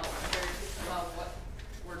about what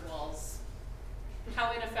word walls,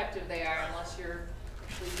 how ineffective they are unless you're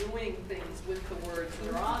actually doing things with the words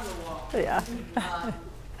that are on the wall. Yeah.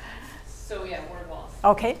 So yeah, word walls.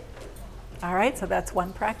 Okay. All right, so that's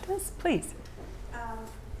one practice. Please.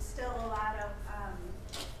 Still a lot of,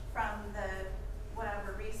 from the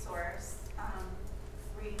whatever resource,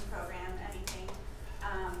 reading program, anything,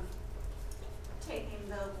 taking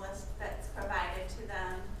the list that's provided to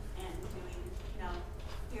them and doing,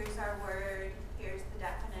 here's our word, here's the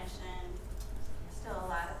definition, still a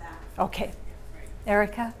lot of that. Okay.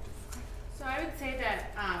 Erica? So I would say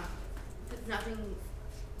that there's nothing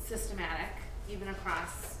systematic, even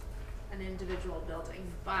across an individual building,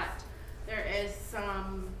 but there is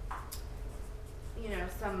some,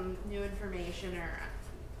 some new information or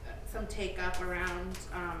some take up around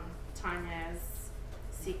Tanya's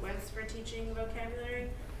sequence for teaching vocabulary.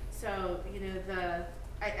 So,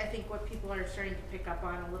 I think what people are starting to pick up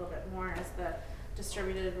on a little bit more is the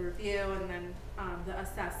distributed review and then the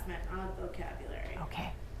assessment of vocabulary.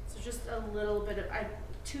 Okay. So just a little bit of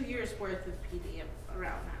 2 years worth of PD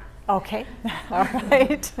around that. Okay. All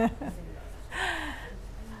right.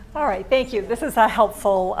 All right, thank you. This is a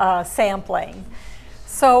helpful sampling.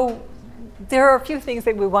 So there are a few things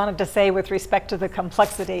that we wanted to say with respect to the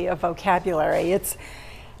complexity of vocabulary.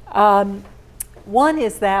 One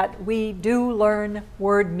is that we do learn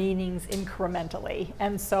word meanings incrementally.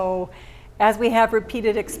 And so as we have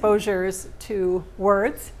repeated exposures to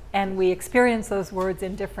words and we experience those words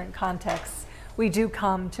in different contexts, we do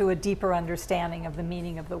come to a deeper understanding of the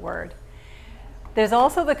meaning of the word. There's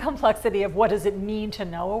also the complexity of what does it mean to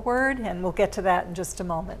know a word, and we'll get to that in just a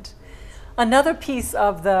moment. Another piece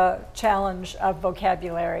of the challenge of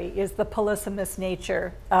vocabulary is the polysemous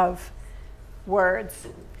nature of words.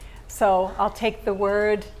 So I'll take the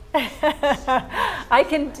word. I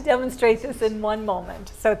can demonstrate this in one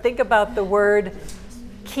moment. So think about the word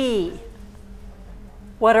key.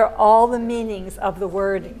 What are all the meanings of the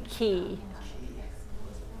word key?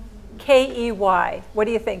 K-E-Y. What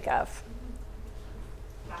do you think of?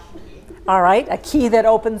 All right, a key that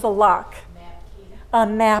opens a lock. A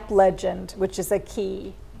map legend, which is a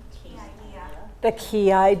key. Key idea. The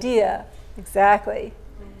key idea, exactly.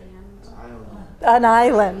 An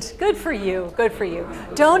island. Good for you, good for you.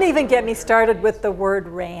 Don't even get me started with the word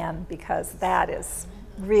ran, because that is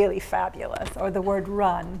really fabulous. Or the word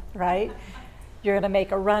run, right? You're going to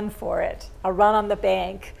make a run for it. A run on the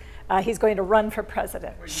bank. He's going to run for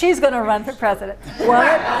president. She's going to run for president.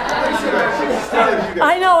 What?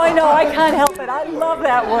 I know, I can't help it. I love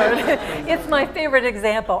that word. It's my favorite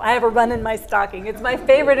example. I have a run in my stocking. It's my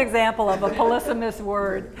favorite example of a polysemous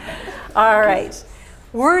word. All right.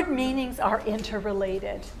 Word meanings are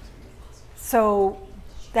interrelated. So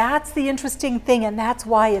that's the interesting thing, and that's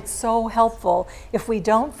why it's so helpful if we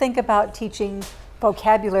don't think about teaching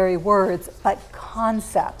vocabulary words, but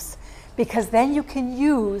concepts. Because then you can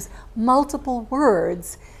use multiple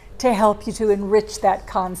words to help you to enrich that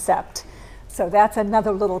concept. So that's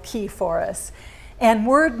another little key for us. And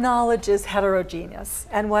word knowledge is heterogeneous.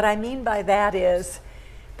 And what I mean by that is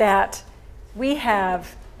that we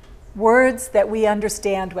have words that we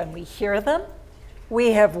understand when we hear them.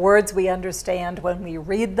 We have words we understand when we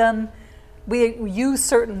read them. We use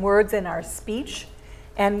certain words in our speech,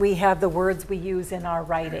 and we have the words we use in our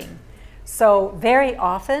writing. So very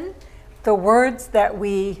often, the words that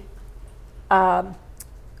we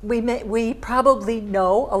we probably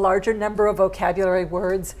know a larger number of vocabulary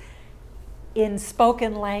words in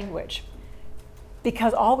spoken language,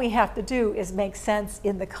 because all we have to do is make sense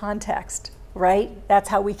in the context, right? That's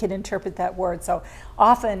how we can interpret that word. So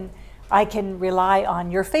often I can rely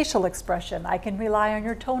on your facial expression, I can rely on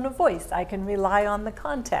your tone of voice, I can rely on the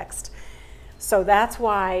context. So that's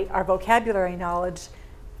why our vocabulary knowledge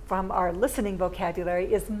from our listening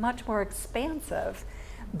vocabulary is much more expansive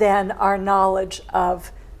than our knowledge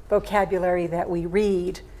of vocabulary that we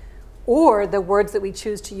read or the words that we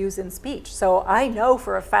choose to use in speech. So I know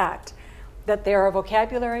for a fact that there are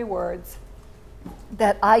vocabulary words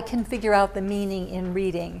that I can figure out the meaning in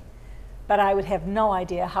reading, but I would have no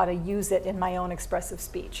idea how to use it in my own expressive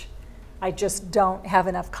speech. I just don't have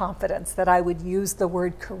enough confidence that I would use the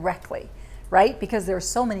word correctly, right? Because there are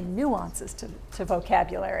so many nuances to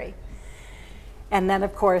vocabulary. And then,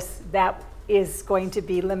 of course, that is going to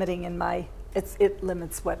be limiting in it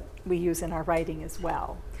limits what we use in our writing as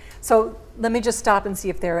well. So let me just stop and see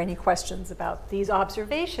if there are any questions about these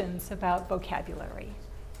observations about vocabulary.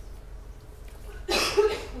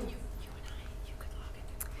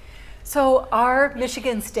 So our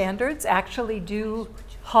Michigan standards actually do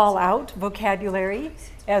haul out vocabulary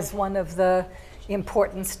as one of the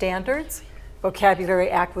important standards: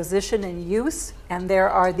 vocabulary acquisition and use. And there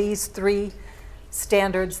are these 3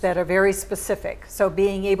 standards that are very specific. So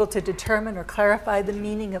being able to determine or clarify the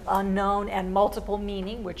meaning of unknown and multiple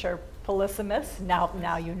meaning, which are polysemous.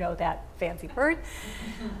 Now you know that fancy word.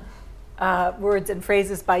 Words and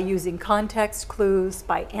phrases by using context clues,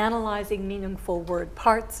 by analyzing meaningful word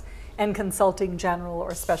parts, and consulting general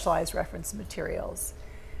or specialized reference materials.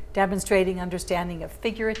 Demonstrating understanding of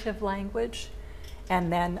figurative language,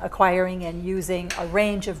 and then acquiring and using a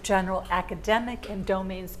range of general academic and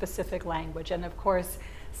domain-specific language. And of course,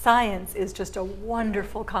 science is just a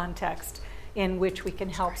wonderful context in which we can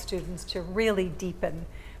help students to really deepen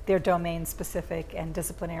their domain-specific and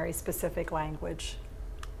disciplinary-specific language.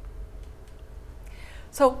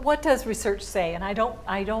 So what does research say? And I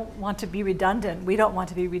don't want to be redundant. We don't want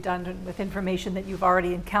to be redundant with information that you've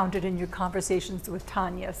already encountered in your conversations with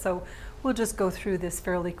Tanya. So we'll just go through this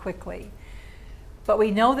fairly quickly. But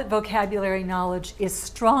we know that vocabulary knowledge is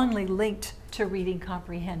strongly linked to reading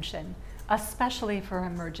comprehension, especially for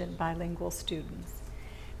emergent bilingual students.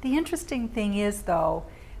 The interesting thing is, though,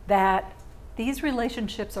 that these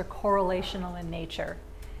relationships are correlational in nature.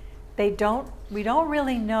 We don't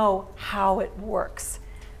really know how it works.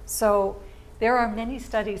 So there are many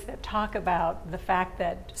studies that talk about the fact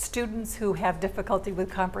that students who have difficulty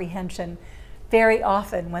with comprehension, very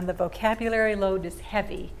often when the vocabulary load is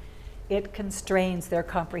heavy, it constrains their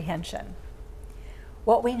comprehension.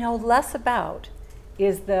 What we know less about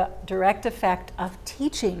is the direct effect of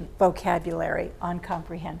teaching vocabulary on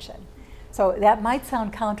comprehension. So that might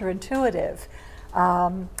sound counterintuitive,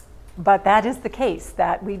 but that is the case,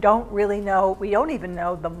 that we don't really know, we don't even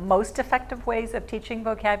know the most effective ways of teaching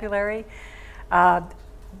vocabulary.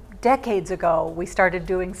 Decades ago, we started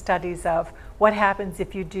doing studies of what happens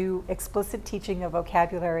if you do explicit teaching of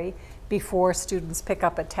vocabulary before students pick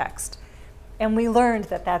up a text. And we learned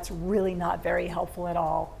that that's really not very helpful at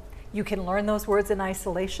all. You can learn those words in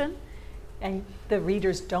isolation, and the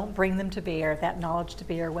readers don't bring them to bear, that knowledge to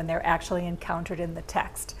bear, when they're actually encountered in the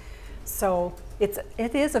text. So it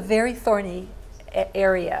is a very thorny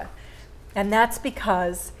area. And that's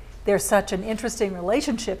because there's such an interesting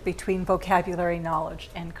relationship between vocabulary knowledge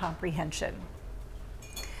and comprehension.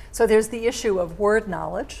 So there's the issue of word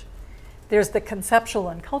knowledge. There's the conceptual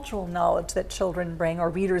and cultural knowledge that children bring, or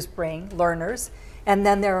readers bring, learners, and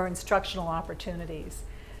then there are instructional opportunities.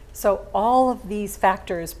 So all of these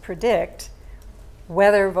factors predict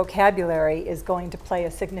whether vocabulary is going to play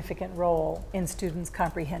a significant role in students'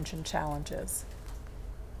 comprehension challenges.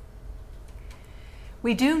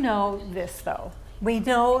 We do know this, though. We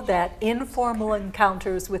know that informal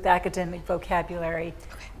encounters with academic vocabulary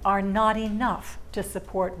are not enough to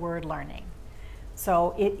support word learning.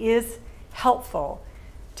 So it is helpful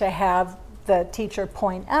to have the teacher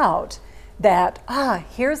point out that,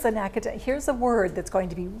 here's a word that's going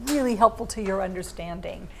to be really helpful to your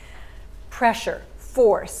understanding. Pressure,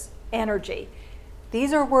 force, energy.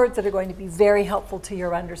 These are words that are going to be very helpful to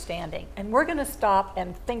your understanding. And we're going to stop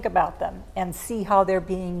and think about them and see how they're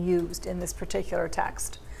being used in this particular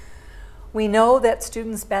text. We know that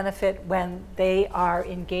students benefit when they are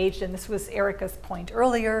engaged, and this was Erica's point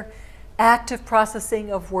earlier, active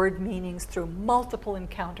processing of word meanings through multiple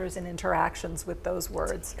encounters and interactions with those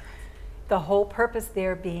words. The whole purpose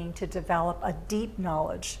there being to develop a deep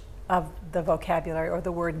knowledge of the vocabulary or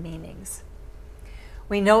the word meanings.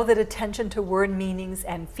 We know that attention to word meanings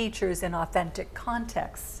and features in authentic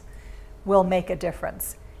contexts will make a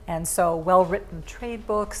difference. And so well-written trade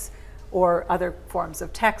books or other forms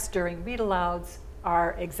of text during read-alouds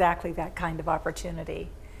are exactly that kind of opportunity.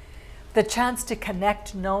 The chance to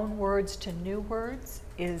connect known words to new words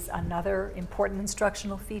is another important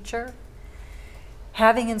instructional feature.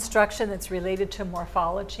 Having instruction that's related to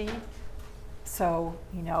morphology, so,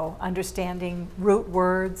 understanding root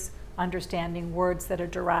words, understanding words that are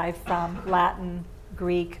derived from Latin,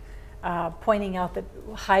 Greek, pointing out that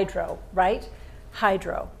hydro, right?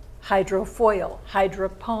 Hydro, hydrofoil,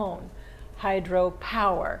 hydropone,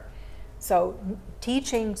 hydropower. So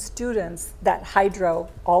teaching students that hydro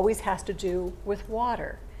always has to do with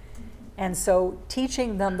water. And so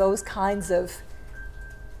teaching them those kinds of,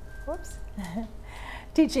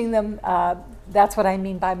 teaching them, that's what I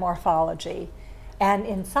mean by morphology. And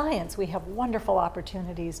in science, we have wonderful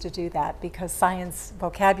opportunities to do that because science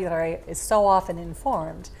vocabulary is so often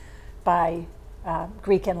informed by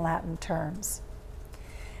Greek and Latin terms.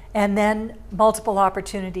 And then multiple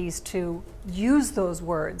opportunities to use those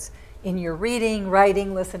words in your reading,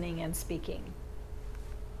 writing, listening, and speaking.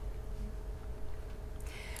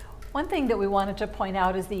 One thing that we wanted to point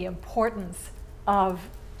out is the importance of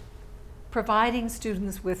providing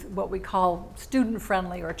students with what we call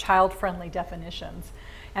student-friendly or child-friendly definitions.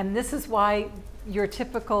 And this is why your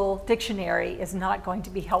typical dictionary is not going to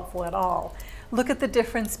be helpful at all. Look at the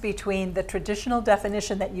difference between the traditional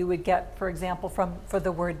definition that you would get, for example, for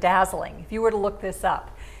the word dazzling. If you were to look this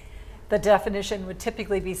up, the definition would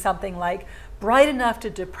typically be something like, bright enough to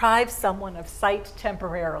deprive someone of sight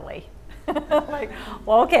temporarily. Like,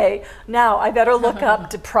 well, okay, now I better look up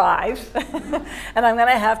deprive, and I'm going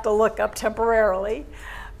to have to look up temporarily.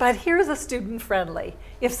 But here's a student-friendly.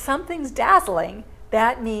 If something's dazzling,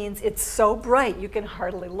 that means it's so bright you can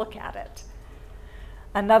hardly look at it.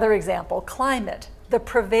 Another example, climate, the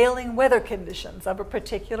prevailing weather conditions of a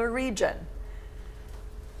particular region.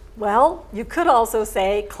 Well, you could also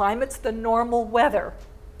say climate's the normal weather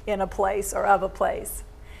in a place or of a place.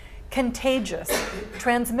 Contagious,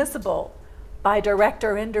 transmissible by direct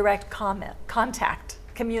or indirect contact,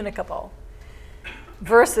 communicable.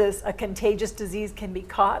 Versus a contagious disease can be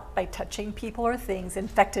caught by touching people or things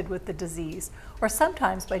infected with the disease, or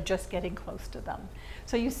sometimes by just getting close to them.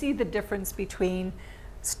 So you see the difference between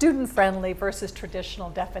student-friendly versus traditional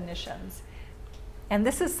definitions. And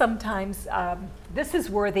this is sometimes, this is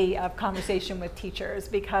worthy of conversation with teachers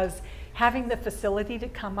because having the facility to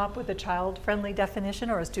come up with a child-friendly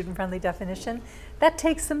definition or a student-friendly definition, that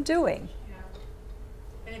takes some doing. Yeah.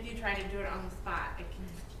 And if you try to do it on the spot,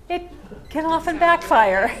 it can often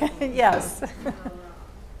backfire, yes.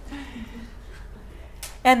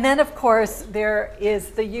 And then, of course, there is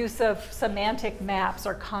the use of semantic maps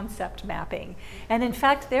or concept mapping. And in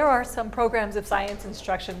fact, there are some programs of science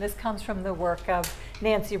instruction. This comes from the work of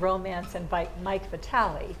Nancy Romance and Mike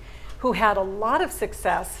Vitale, who had a lot of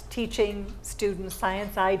success teaching students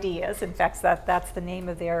science ideas. In fact, that's the name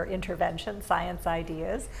of their intervention, science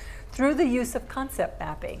ideas, through the use of concept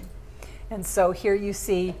mapping. And so here you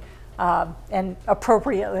see, and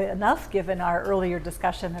appropriately enough, given our earlier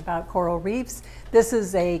discussion about coral reefs, this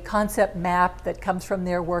is a concept map that comes from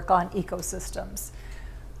their work on ecosystems.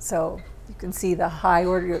 So you can see the high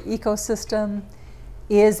order ecosystem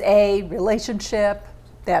is a relationship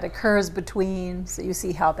that occurs between, so you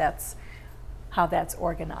see how that's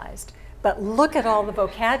organized. But look at all the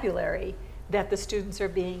vocabulary that the students are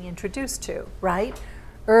being introduced to, right?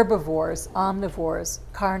 Herbivores, omnivores,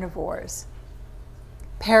 carnivores,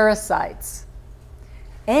 parasites.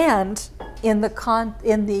 And in the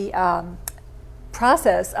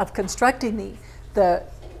process of constructing the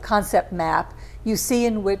concept map, you see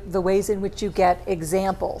the ways in which you get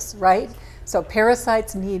examples, right? So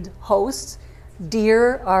parasites need hosts.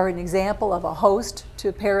 Deer are an example of a host to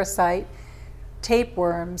a parasite.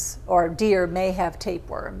 Tapeworms, or deer may have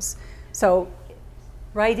tapeworms. So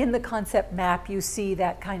right in the concept map, you see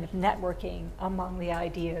that kind of networking among the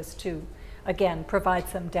ideas to, again, provide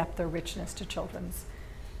some depth or richness to children's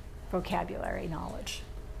vocabulary knowledge.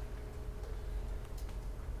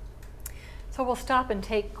 So we'll stop and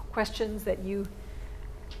take questions that you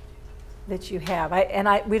have.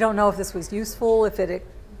 We don't know if this was useful, if it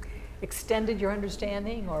extended your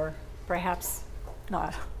understanding, or perhaps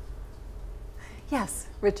not. Yes,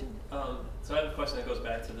 Richard. So I have a question that goes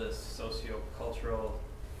back to the socio-cultural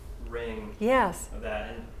ring yes. of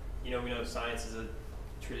that. And we know science is a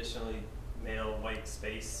traditionally male white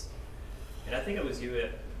space. And I think it was you that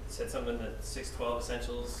said something in the 612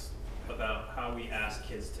 Essentials about how we ask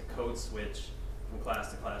kids to code switch from class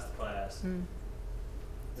to class to class.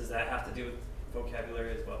 Does that have to do with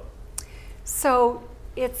vocabulary as well? So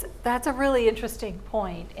that's a really interesting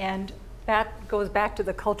point, and that goes back to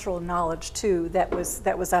the cultural knowledge too that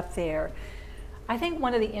was up there. I think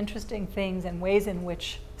one of the interesting things and ways in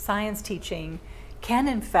which science teaching can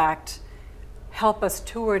in fact help us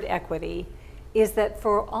toward equity is that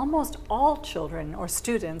for almost all children or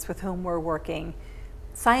students with whom we're working,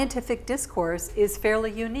 scientific discourse is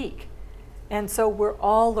fairly unique. And so we're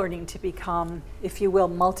all learning to become, if you will,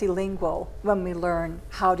 multilingual when we learn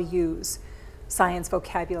how to use science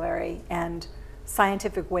vocabulary and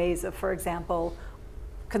scientific ways of, for example,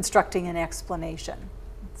 constructing an explanation.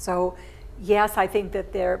 So yes, I think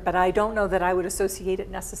that but I don't know that I would associate it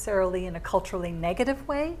necessarily in a culturally negative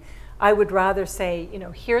way. I would rather say, you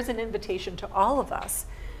know, here's an invitation to all of us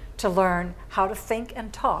to learn how to think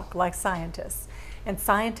and talk like scientists. And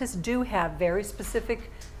scientists do have very specific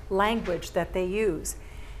language that they use.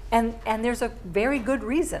 And there's a very good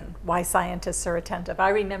reason why scientists are attentive. I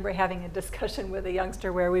remember having a discussion with a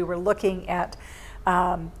youngster where we were looking at,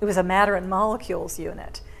 it was a matter and molecules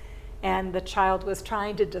unit. And the child was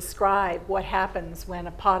trying to describe what happens when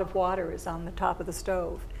a pot of water is on the top of the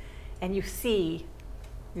stove. And you see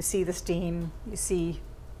the steam, you see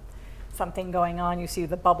something going on, you see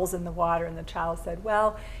the bubbles in the water, and the child said,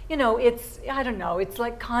 well, you know, I don't know, it's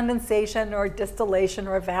like condensation or distillation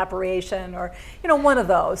or evaporation or, you know, one of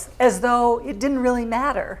those, as though it didn't really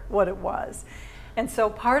matter what it was. And so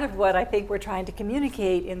part of what I think we're trying to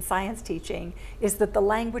communicate in science teaching is that the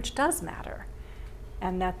language does matter,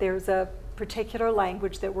 and that there's a particular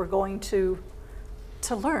language that we're going to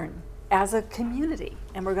learn as a community,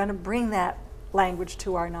 and we're going to bring that language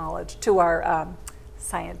to our knowledge, to our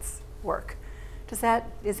science work. Is that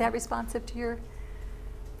responsive to your?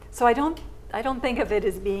 So I don't think of it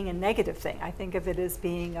as being a negative thing. I think of it as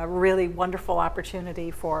being a really wonderful opportunity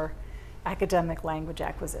for academic language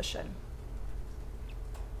acquisition.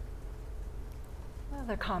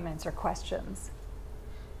 Other comments or questions?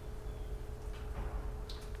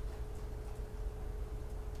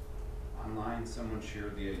 Online, someone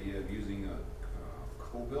shared the idea of using a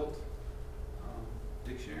co-built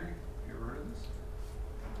dictionary. Have you ever heard of this?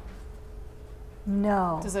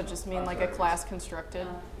 No. Does that just mean like a class constructed?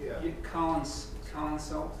 Yeah.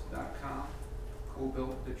 Collinselt.com,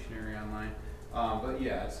 co-built dictionary online. But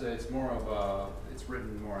yeah, it's more of it's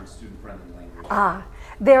written more in student-friendly language.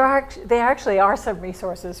 There actually are some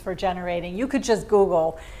resources for generating. You could just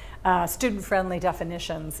Google student-friendly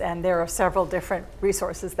definitions, and there are several different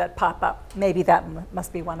resources that pop up. Maybe that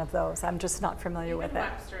must be one of those. I'm just not familiar with it.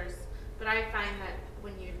 Webster's, but I find that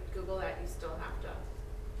when you Google that, you still have to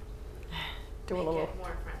do make a little it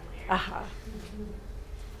more friendlier.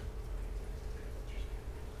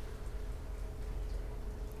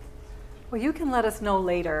 Well, you can let us know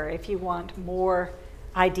later if you want more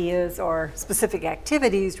ideas or specific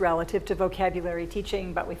activities relative to vocabulary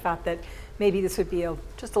teaching, but we thought that maybe this would be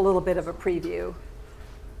just a little bit of a preview.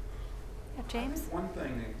 Yeah, James? One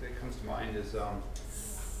thing that comes to mind is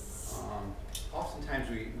oftentimes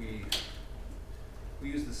we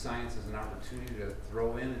use the science as an opportunity to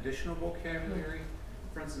throw in additional vocabulary.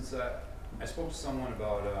 For instance, I spoke to someone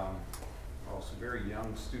about some very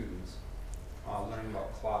young students learning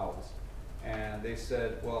about clouds. And they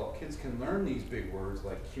said, well, kids can learn these big words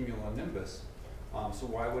like cumulonimbus, so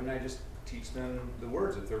why wouldn't I just teach them the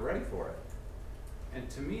words if they're ready for it? And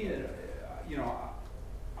to me, you know,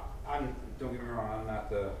 don't get me wrong, I'm not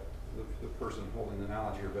the person holding the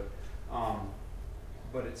knowledge here,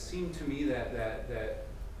 but it seemed to me that it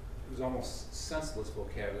was almost senseless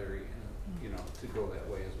vocabulary, you know, to go that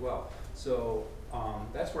way as well. So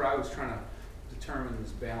that's where I was trying to determine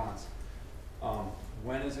this balance.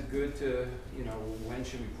 When is it good to, you know, when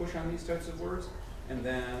should we push on these types of words? And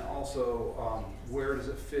then also, where does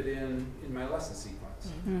it fit in my lesson sequence?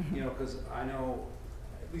 Mm-hmm. You know, because I know,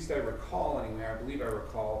 at least I recall anyway, I believe I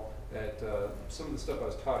recall that some of the stuff I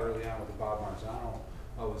was taught early on with the Bob Marzano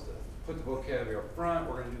was to put the vocabulary up front.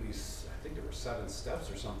 We're going to do these, I think there were 7 steps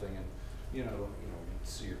or something, and you know,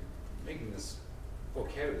 so you're making this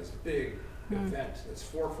vocabulary, this big event that's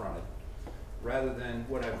forefronted, rather than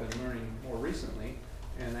what I've been learning more recently,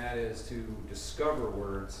 and that is to discover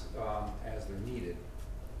words as they're needed.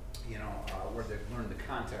 You know, where they've learned the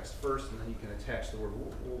context first, and then you can attach the word.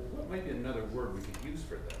 Well, what might be another word we could use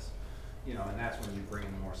for this? You know, and that's when you bring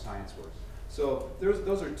in more science words. So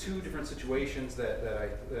those are 2 different situations that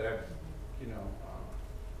I've you know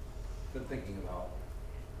been thinking about.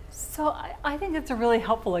 So I think it's a really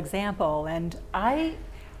helpful example, and I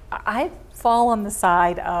fall on the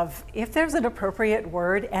side of if there's an appropriate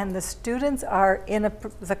word and the students are in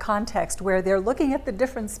the context where they're looking at the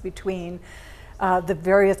difference between the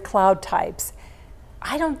various cloud types,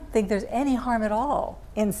 I don't think there's any harm at all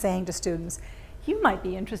in saying to students, you might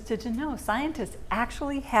be interested to know scientists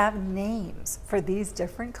actually have names for these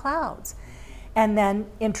different clouds. And then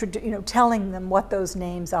telling them what those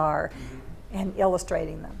names are and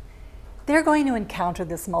illustrating them. They're going to encounter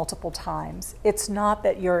this multiple times. It's not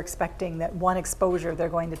that you're expecting that one exposure they're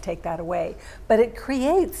going to take that away, but it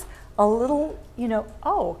creates a little,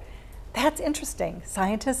 oh, that's interesting.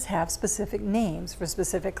 Scientists have specific names for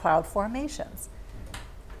specific cloud formations.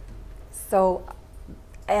 So,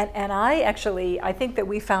 and I think that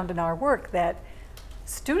we found in our work that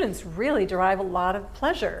students really derive a lot of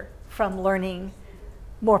pleasure from learning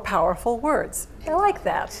more powerful words. I like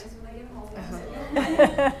that. I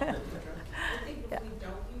think if we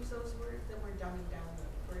don't use those words, then we're dumbing down the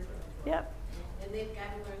curriculum. Yep. And they've got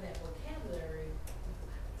to learn that vocabulary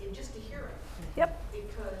just to hear it. Yep.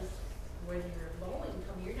 Because when you're low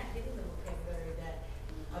income, you're not getting the vocabulary that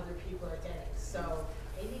other people are getting. So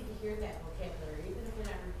they need to hear that vocabulary, even if we're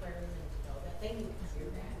not requiring them to know that. They need to hear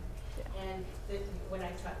that. Yeah. And when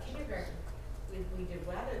I taught kindergarten, we did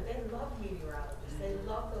weather, they love meteorologists. They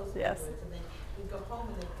love those words. And then we go home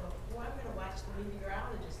and they go, well, I'm going to watch the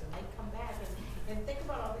meteorologist, and they come back and think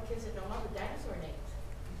about all the kids that know all the dinosaur names.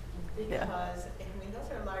 Because, I mean, those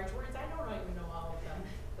are large words. I don't even know all of them,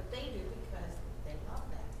 but they do because they love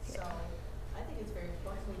that. So I think it's very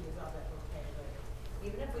important we use all that vocabulary.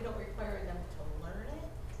 Even if we don't require them to learn it,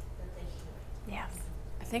 that they hear it. Yes.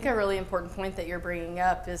 I think a really important point that you're bringing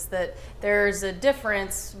up is that there's a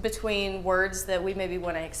difference between words that we maybe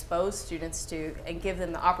want to expose students to and give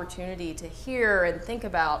them the opportunity to hear and think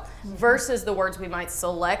about versus the words we might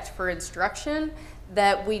select for instruction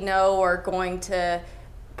that we know are going to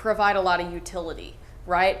provide a lot of utility,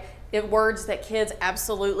 right? Words that kids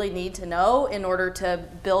absolutely need to know in order to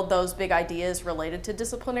build those big ideas related to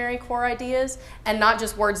disciplinary core ideas, and not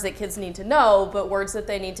just words that kids need to know, but words that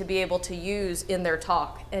they need to be able to use in their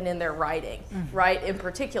talk and in their writing, right, in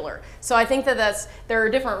particular. So I think that there are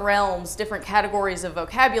different realms, different categories of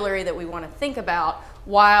vocabulary that we want to think about,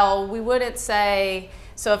 while we wouldn't say,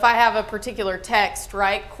 so if I have a particular text,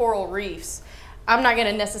 right, coral reefs, I'm not going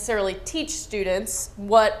to necessarily teach students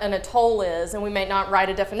what an atoll is, and we may not write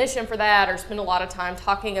a definition for that or spend a lot of time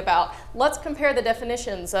talking about, let's compare the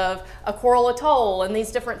definitions of a coral atoll and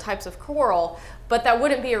these different types of coral, but that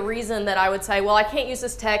wouldn't be a reason that I would say, well, I can't use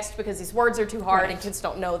this text because these words are too hard and kids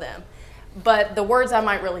don't know them. But the words I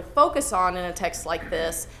might really focus on in a text like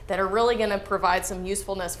this that are really going to provide some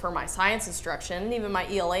usefulness for my science instruction and even my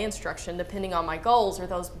ELA instruction, depending on my goals, are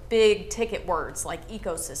those big ticket words like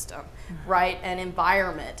ecosystem, right, and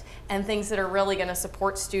environment, and things that are really going to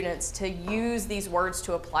support students to use these words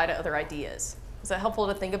to apply to other ideas. Is that helpful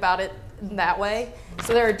to think about it that way?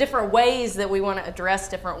 So there are different ways that we want to address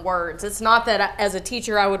different words. It's not that as a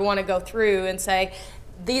teacher I would want to go through and say,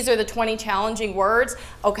 these are the 20 challenging words.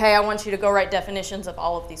 Okay, I want you to go write definitions of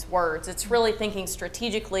all of these words. It's really thinking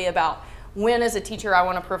strategically about when, as a teacher, I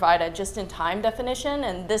want to provide a just-in-time definition,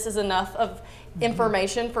 and this is enough of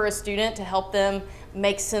information for a student to help them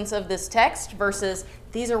make sense of this text, versus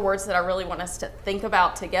these are words that I really want us to think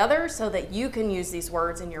about together so that you can use these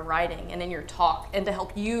words in your writing and in your talk and to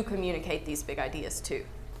help you communicate these big ideas too.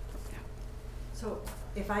 So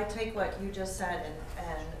if I take what you just said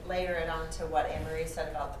and layer it onto what Anne-Marie said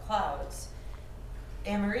about the clouds,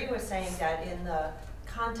 Anne-Marie was saying that in the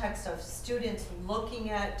context of students looking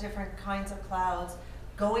at different kinds of clouds,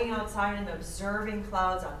 going outside and observing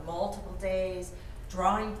clouds on multiple days,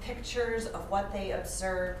 drawing pictures of what they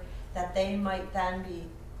observed, that they might then be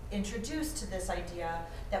introduced to this idea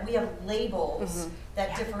that we have labels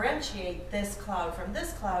that differentiate this cloud from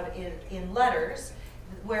this cloud in letters,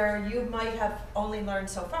 where you might have only learned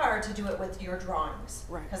so far to do it with your drawings.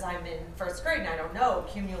 Because I'm in first grade and I don't know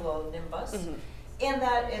cumulonimbus. And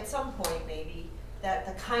that at some point maybe that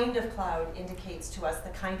the kind of cloud indicates to us the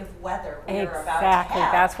kind of weather we're about to have. Exactly,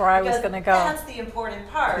 that's where I was going to go. That's the important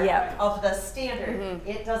part of the standard.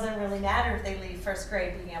 It doesn't really matter if they leave first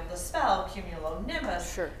grade being able to spell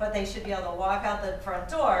cumulonimbus, but they should be able to walk out the front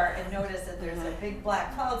door and notice that there's a big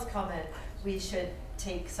black clouds coming. We should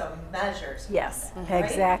take some measures. Yes, right?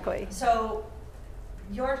 exactly. So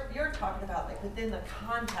you're talking about like within the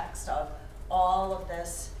context of all of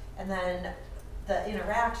this, and then the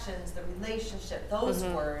interactions, the relationship, those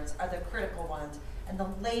words are the critical ones, and the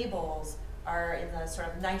labels are in the sort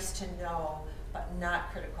of nice to know but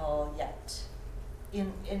not critical yet.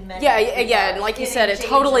 In many and like you said, it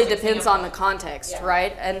totally depends on the context,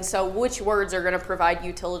 right? And so which words are going to provide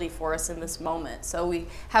utility for us in this moment? So we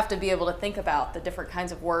have to be able to think about the different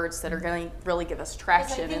kinds of words that are going to really give us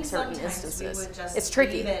traction in certain instances. We would just it's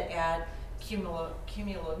tricky. Leave it at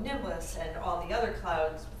cumulonimbus and all the other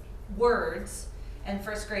clouds words, and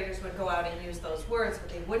first graders would go out and use those words, but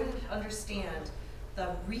they wouldn't understand the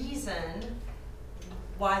reason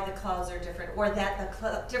why the clouds are different, or that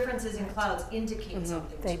the differences in clouds indicate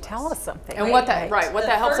something They to tell us something. And what that, what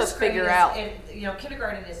that helps us first grade figure is- out. and, you know,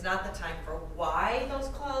 kindergarten is not the time for why those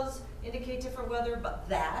clouds indicate different weather, but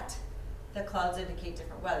that the clouds indicate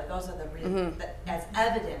different weather. Those are the real, as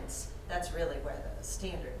evidence, that's really where the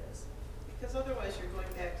standard is. Because otherwise you're going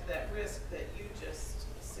back to that risk that you just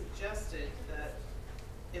suggested, that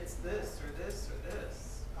it's this or this or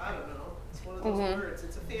this. I don't know. It's one of those words.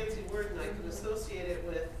 It's a fancy word, and I can associate it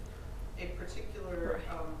with a particular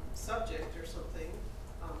subject or something.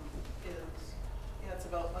 And yeah, it's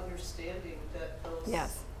about understanding that those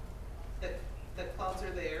that the clouds are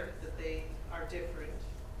there, that they are different,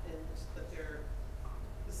 and that there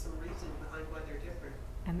is some reason behind why they're different.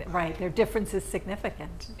 And right, their difference is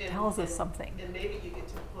significant. It tells us something. And maybe you get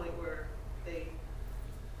to a point where they,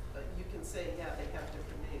 you can say, yeah, they have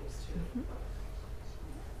different names too.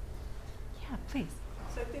 Yeah, please.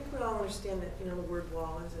 So I think we all understand that, you know, the word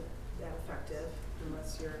wall isn't that effective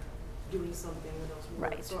unless you're doing something with those words.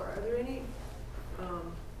 Right. So are there any,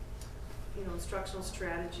 you know, instructional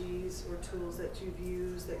strategies or tools that you've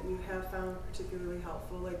used that you have found particularly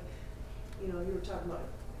helpful? Like, you know, you were talking about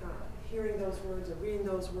hearing those words or reading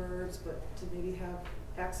those words, but to maybe have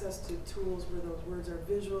access to tools where those words are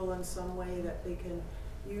visual in some way that they can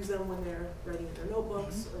use them when they're writing in their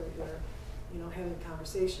notebooks or they're, you know, having a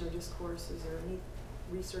conversation or discourse. Is there any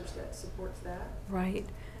research that supports that? Right.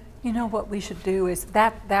 You know what we should do is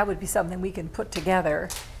that would be something we can put together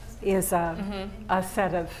is a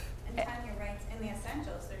set of. And Tanya writes in the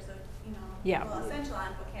essentials, there's a, you know, little essential on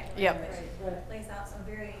vocabulary, which lays out some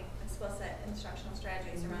very explicit instructional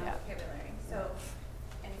strategies around vocabulary. So,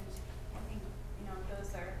 and I think, you know,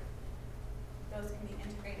 those can be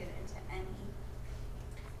integrated into any.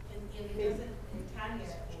 And it doesn't, and Tanya,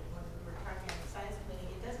 when we were talking on the science meeting,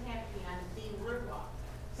 it doesn't have to be on the word wall.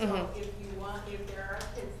 So if you want, if there are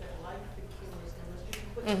kids that like the cumulonimbus, you can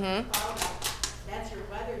put the cloud up. That's your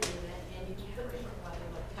weather unit, and you can put different weather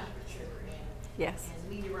like temperature and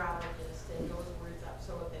meteorologist and those words up.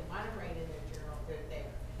 So if they want to write in their journal, they're there,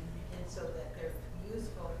 and so that they're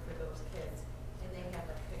useful for those kids, and they have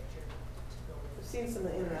a picture to go with. I've seen some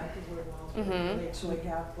of the interactive word walls where they actually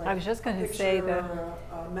have like I was just going to picture say that or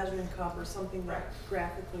a measuring cup or something that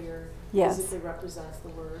graphically or Yes. physically represents the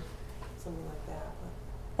word, something like that.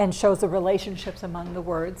 and shows the relationships among the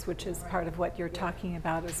words, which is part of what you're talking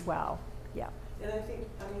about as well. Yeah. And I think,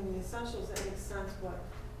 I mean, the essentials, that makes sense, but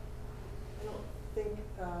I don't think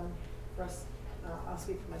for us, I'll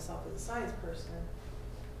speak for myself as a science person,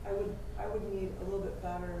 I would need a little bit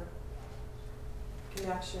better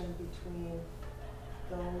connection between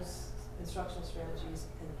those instructional strategies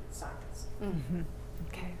and science.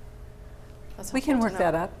 Okay. That's We can helpful work to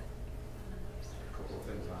know. that up. A couple of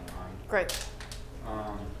things online. Great.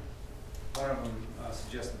 One of them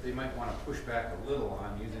suggests that they might want to push back a little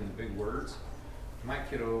on using the big words. My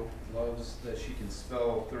kiddo loves that she can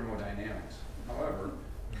spell thermodynamics. However,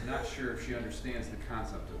 I'm not sure if she understands the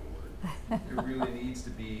concept of the word. It really needs to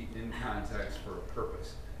be in context for a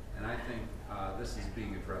purpose. And I think this is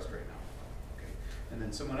being addressed right now. Okay. And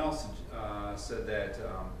then someone else said that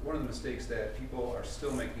one of the mistakes that people are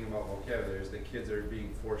still making about vocabulary is that kids are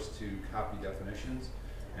being forced to copy definitions.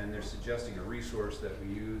 And they're suggesting a resource that we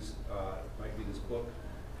use, might be this book,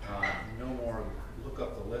 No More Look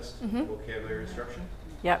Up the List, Vocabulary Instruction.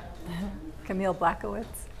 Yep. Camille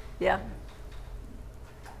Blackowitz. Yeah.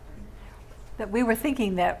 That we were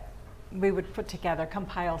thinking that we would put together,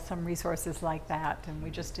 compile some resources like that, and we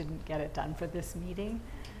just didn't get it done for this meeting.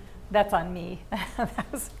 That's on me.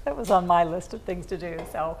 that was on my list of things to do,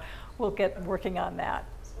 so we'll get working on that.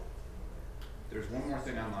 There's one more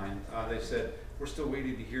thing online. They said, we're still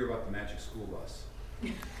waiting to hear about the magic school bus. Oh,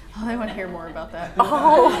 I want to hear more about that.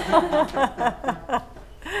 Oh.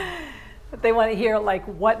 They want to hear like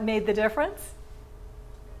what made the difference?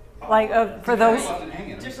 Like for those.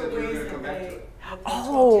 Different ways that they.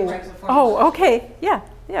 Oh, okay. Yeah,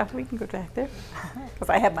 we can go back there because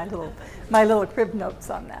I have my little crib notes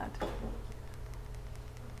on that.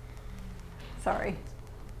 Sorry.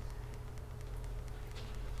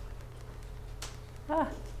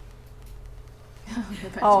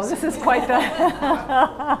 Oh, this is quite the.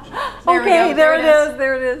 Okay, there it is.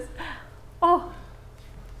 There it is. Oh.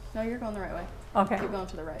 No, you're going the right way. Okay. Keep going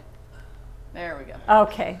to the right. There we go.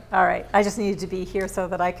 Okay. All right. I just needed to be here so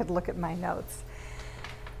that I could look at my notes.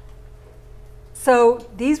 So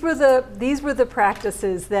these were the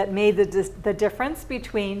practices that made the difference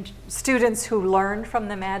between students who learned from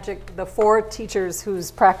the 4 teachers whose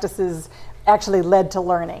practices actually led to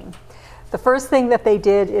learning. The first thing that they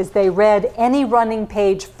did is they read any running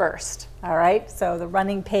page first, all right? So the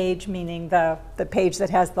running page meaning the page that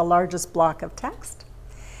has the largest block of text.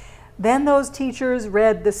 Then those teachers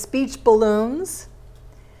read the speech balloons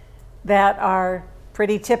that are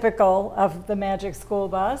pretty typical of the Magic School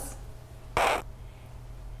Bus.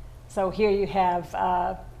 So here you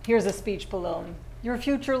have, here's a speech balloon. Your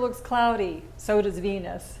future looks cloudy, so does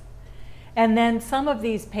Venus. And then some of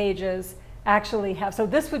these pages actually have, so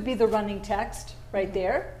this would be the running text right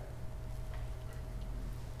there.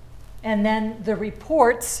 And then the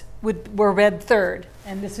reports were read third.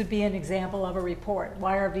 And this would be an example of a report.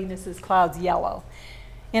 Why are Venus's clouds yellow?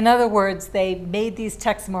 In other words, they made these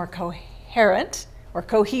texts more coherent or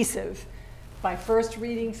cohesive by first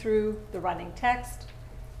reading through the running text,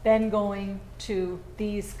 then going to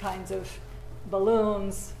these kinds of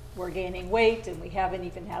balloons. We're gaining weight and we haven't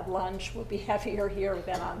even had lunch. We'll be heavier here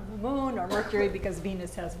than on the moon or Mercury because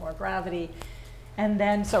Venus has more gravity. And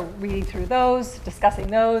then, so reading through those, discussing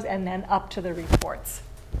those, and then up to the reports,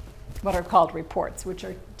 what are called reports, which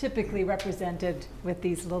are typically represented with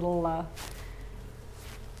these little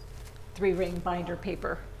 3-ring binder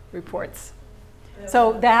paper reports.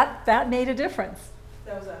 So that made a difference.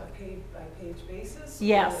 That was on a page-by-page basis?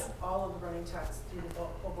 Yes. Or all of the running text through the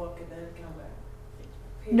whole book and then come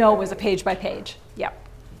back? No, it was a page by page. Yep.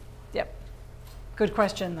 Yep. Good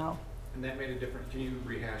question, though. And that made a difference. Can you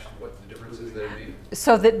rehash what the difference is that it made?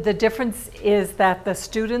 So the difference is that the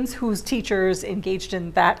students whose teachers engaged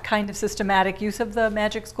in that kind of systematic use of the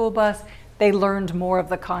Magic School Bus, they learned more of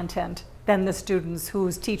the content than the students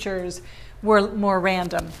whose teachers were more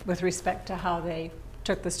random with respect to how they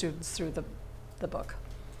took the students through the book.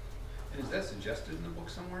 And is that suggested in the book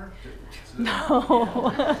somewhere?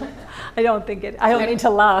 No, I don't think it. I don't mean to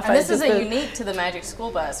laugh. And this isn't unique to the Magic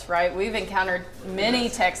School Bus, right? We've encountered many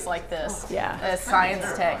texts like this, as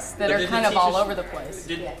science texts that are kind of all over the place.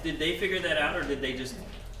 Did they figure that out, or did they just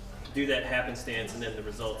do that happenstance and then the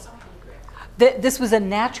results? This was a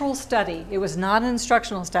natural study. It was not an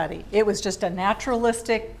instructional study. It was just a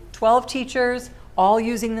naturalistic 12 teachers all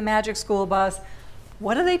using the Magic School Bus.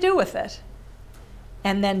 What do they do with it?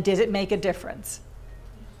 And then did it make a difference?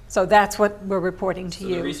 So that's what we're reporting to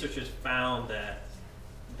you. So the researchers found that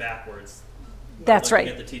backwards. That's right.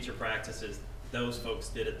 Looking at the teacher practices, those folks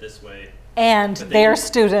did it this way. And their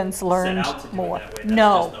students learned set out to do more. It that way. That's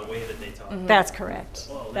No. just the way that they taught. That's correct.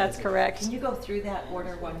 Well, That's correct. Can you go through that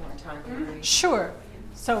order one more time, please? Sure.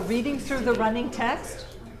 So reading through the running text,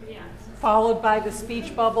 followed by the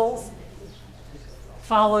speech bubbles,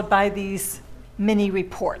 followed by these mini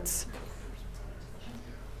reports.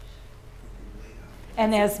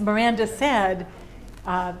 And as Miranda said,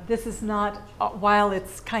 this is not, while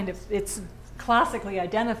it's classically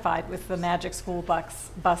identified with the Magic School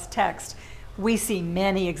Bus text, we see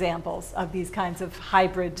many examples of these kinds of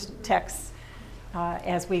hybrid texts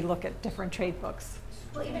as we look at different trade books.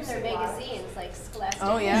 Well, even their magazines, like Scholastic.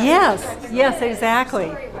 Oh, yeah. Yes, exactly.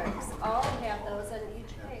 Storyworks, all have those on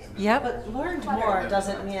each page. Yep. But learned more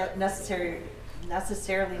doesn't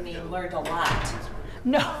necessarily mean learned a lot.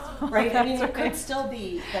 No. Right? I mean, it could still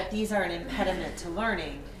be that these are an impediment to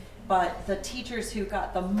learning, but the teachers who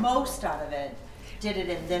got the most out of it did it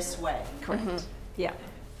in this way. Correct. Mm-hmm. Yeah.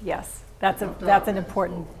 Yes. That's an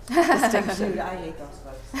important distinction. Dude, I hate those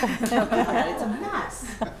books. It's a mess.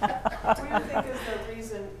 What do you think is the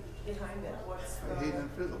reason behind it? What's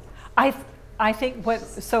the... I think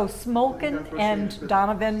so Smolkin and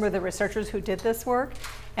Donovan were the researchers who did this work,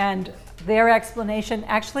 and their explanation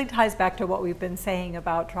actually ties back to what we've been saying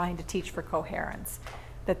about trying to teach for coherence,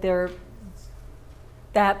 that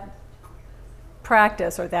that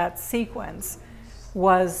practice or that sequence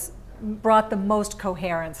brought the most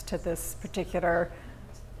coherence to this particular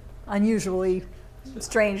unusually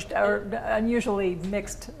strange or unusually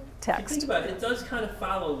mixed text. Think about it, it does kind of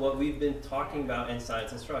follow what we've been talking about in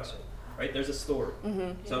science instruction, right? There's a story.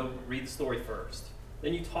 So read the story first.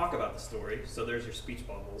 Then you talk about the story, so there's your speech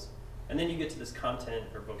bubbles. And then you get to this content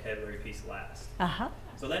or vocabulary piece last.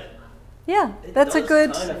 So that's a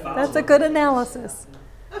good analysis.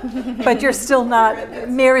 But you're still not,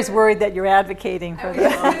 Mary's worried that you're advocating for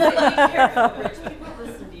this.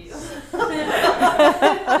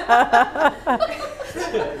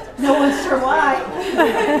 No one's sure why.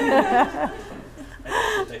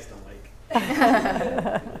 Next to Mike.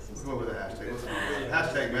 What was the hashtag?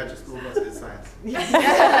 Hashtag Magic School Bus is science.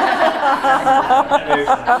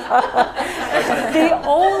 The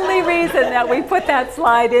only reason that we put that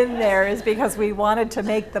slide in there is because we wanted to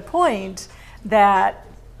make the point that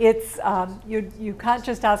it's, you can't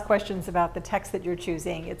just ask questions about the text that you're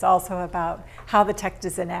choosing. It's also about how the text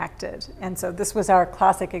is enacted. And so this was our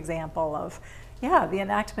classic example of, yeah, the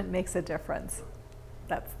enactment makes a difference.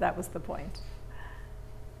 That was the point.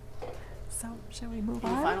 So shall we move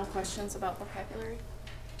on? Any final questions about vocabulary?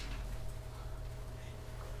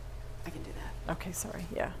 I can do that. Okay, sorry,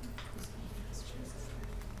 yeah.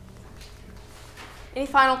 Any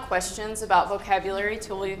final questions about vocabulary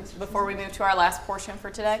before we move to our last portion for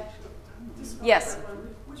today? Yes.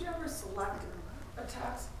 Would you ever select a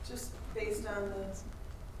text just based on the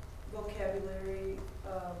vocabulary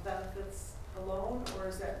benefits alone, or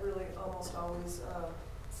is that really almost always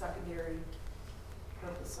secondary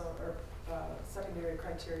purpose or secondary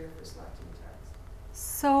criteria for selecting text?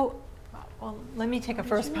 So, well, let me take a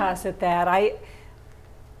first pass at that.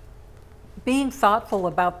 Being thoughtful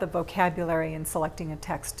about the vocabulary in selecting a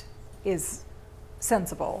text is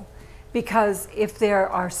sensible, because if there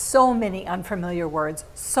are so many unfamiliar words,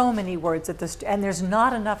 so many words and there's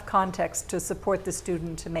not enough context to support the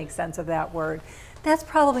student to make sense of that word, that's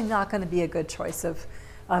probably not going to be a good choice of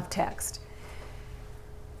text.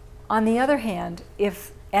 On the other hand,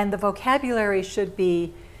 and the vocabulary should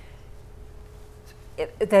be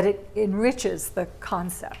that it enriches the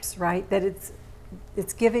concepts, right? That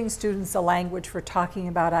it's giving students a language for talking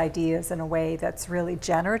about ideas in a way that's really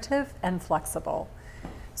generative and flexible.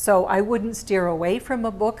 So I wouldn't steer away from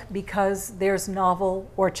a book because there's novel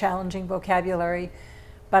or challenging vocabulary,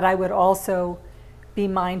 but I would also be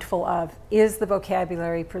mindful of, is the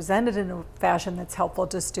vocabulary presented in a fashion that's helpful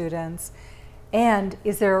to students, and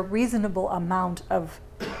is there a reasonable amount of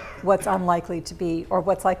what's unlikely to be, or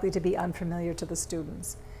what's likely to be unfamiliar to the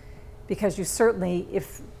students? Because you certainly,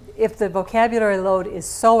 if the vocabulary load is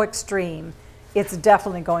so extreme, it's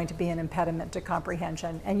definitely going to be an impediment to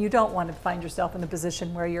comprehension. And you don't want to find yourself in a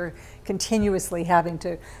position where you're continuously having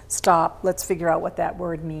to stop, let's figure out what that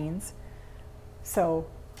word means. So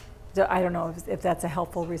I don't know if that's a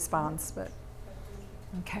helpful response, but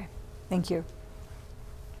okay, thank you.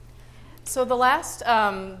 So the last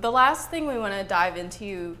thing we want to dive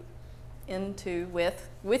into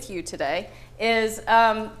with you today is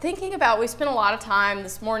thinking about, we spent a lot of time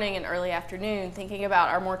this morning and early afternoon thinking about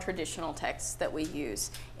our more traditional texts that we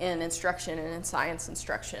use in instruction and in science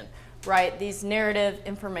instruction, right? These narrative,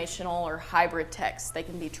 informational, or hybrid texts. They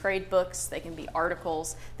can be trade books, they can be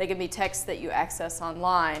articles, they can be texts that you access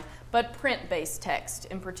online, but print-based text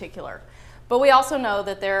in particular. But we also know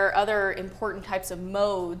that there are other important types of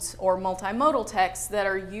modes or multimodal texts that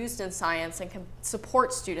are used in science and can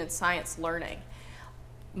support students' science learning.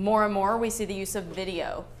 More and more, we see the use of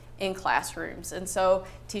video in classrooms, and so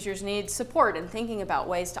teachers need support in thinking about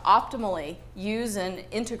ways to optimally use and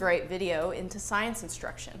integrate video into science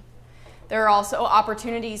instruction. There are also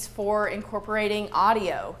opportunities for incorporating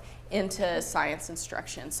audio into science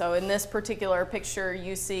instruction. So in this particular picture,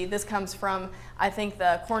 you see, this comes from, I think,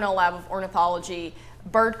 the Cornell Lab of Ornithology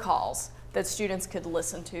bird calls that students could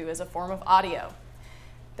listen to as a form of audio.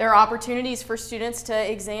 There are opportunities for students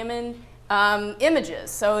to examine images.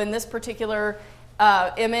 So in this particular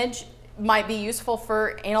image might be useful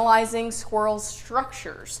for analyzing squirrel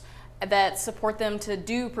structures that support them to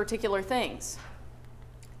do particular things.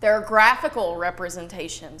 There are graphical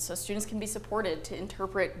representations, so students can be supported to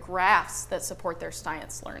interpret graphs that support their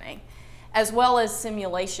science learning, as well as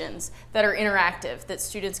simulations that are interactive that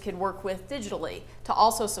students can work with digitally to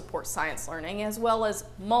also support science learning, as well as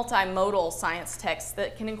multimodal science texts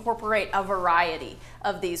that can incorporate a variety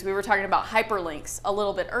of these. We were talking about hyperlinks a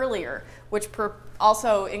little bit earlier, which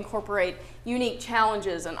also incorporate unique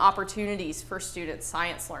challenges and opportunities for students'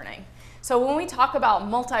 science learning. So when we talk about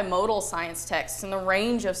multimodal science texts and the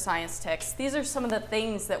range of science texts, these are some of the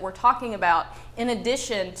things that we're talking about in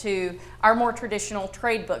addition to our more traditional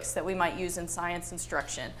trade books that we might use in science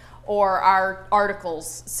instruction, or our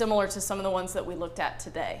articles similar to some of the ones that we looked at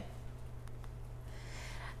today.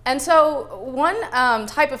 And so one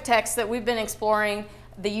type of text that we've been exploring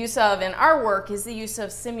the use of in our work is the use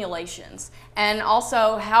of simulations, and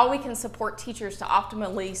also how we can support teachers to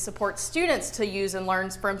optimally support students to use and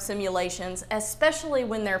learn from simulations, especially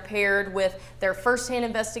when they're paired with their firsthand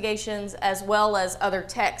investigations as well as other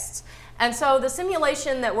texts. And so the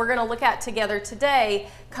simulation that we're going to look at together today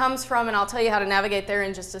comes from, and I'll tell you how to navigate there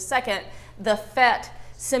in just a second, the PhET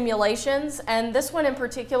simulations, and this one in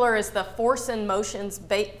particular is the Force and Motion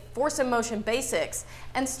Basics,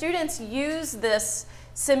 and students use this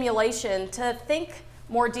simulation to think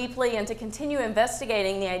more deeply and to continue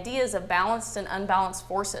investigating the ideas of balanced and unbalanced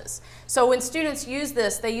forces. So when students use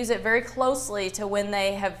this, they use it very closely to when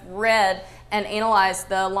they have read and analyzed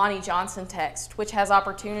the Lonnie Johnson text, which has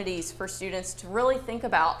opportunities for students to really think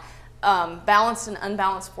about balanced and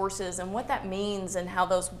unbalanced forces and what that means and how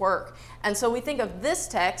those work. And so we think of this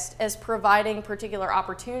text as providing particular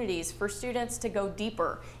opportunities for students to go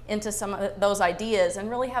deeper into some of those ideas and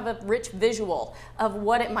really have a rich visual of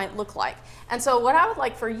what it might look like. And so what I would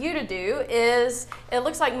like for you to do is, it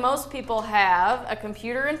looks like most people have a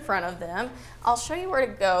computer in front of them. I'll show you where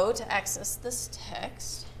to go to access this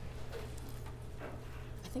text.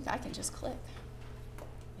 I think I can just click.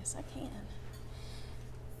 Yes, I can.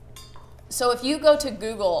 So if you go to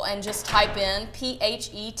Google and just type in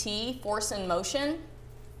PHET, force in motion,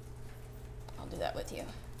 I'll do that with you.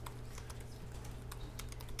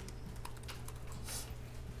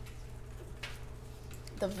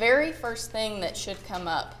 The very first thing that should come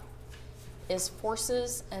up is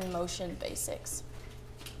forces and motion basics.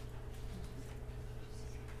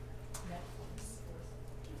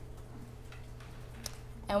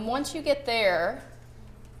 And once you get there,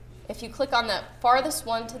 if you click on that farthest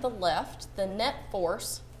one to the left, the net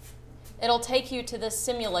force, it'll take you to this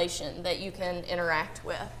simulation that you can interact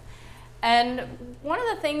with. And one of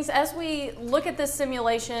the things, as we look at this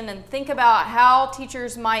simulation and think about how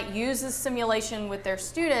teachers might use this simulation with their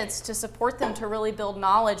students to support them to really build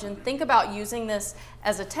knowledge and think about using this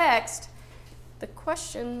as a text, the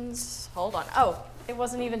questions, hold on, oh, it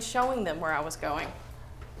wasn't even showing them where I was going.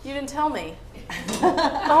 You didn't tell me.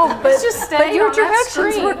 Oh, but your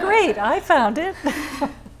directions were great. I found it.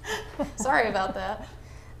 Sorry about that.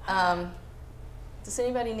 Does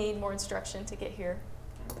anybody need more instruction to get here?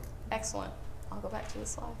 Excellent. I'll go back to the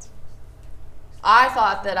slides. I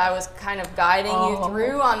thought that I was kind of guiding you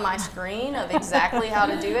through on my screen of exactly how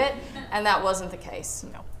to do it, and that wasn't the case.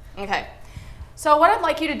 No. Okay. So what I'd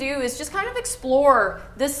like you to do is just kind of explore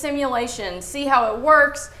this simulation, see how it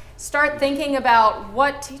works, start thinking about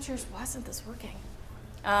what teachers, why isn't this working?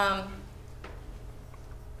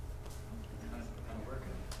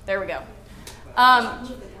 There we go.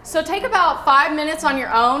 So take about 5 minutes on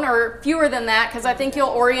your own, or fewer than that, because I think you'll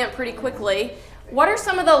orient pretty quickly. What are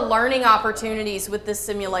some of the learning opportunities with this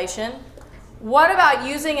simulation? What about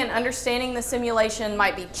using and understanding the simulation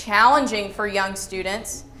might be challenging for young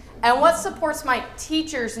students? And what supports might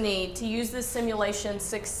teachers need to use this simulation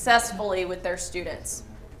successfully with their students?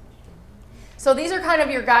 So these are kind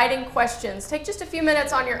of your guiding questions. Take just a few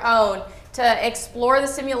minutes on your own to explore the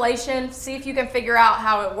simulation, see if you can figure out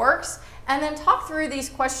how it works, and then talk through these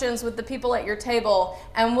questions with the people at your table,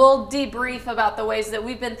 and we'll debrief about the ways that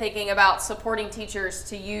we've been thinking about supporting teachers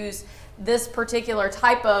to use this particular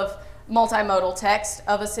type of multimodal text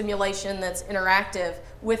of a simulation that's interactive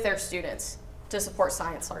with their students to support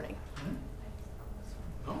science learning.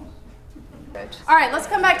 All right, let's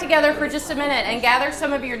come back together for just a minute and gather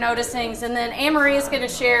some of your noticings, and then Anne-Marie is going to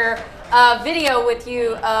share a video with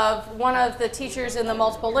you of one of the teachers in the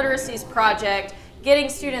Multiple Literacies Project getting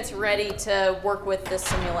students ready to work with this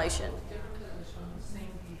simulation.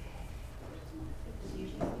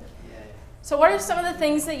 So what are some of the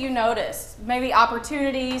things that you noticed? Maybe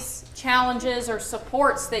opportunities, challenges, or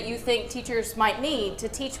supports that you think teachers might need to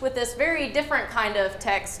teach with this very different kind of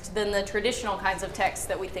text than the traditional kinds of texts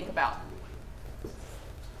that we think about?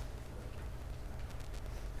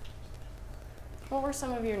 What were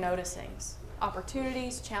some of your noticings?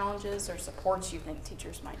 Opportunities, challenges, or supports you think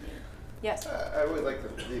teachers might need? Yes? I really like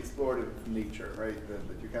the explorative nature, right?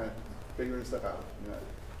 That you're kind of figuring stuff out.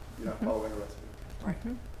 You're not following a recipe. Right.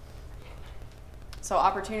 So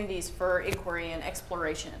opportunities for inquiry and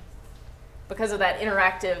exploration because of that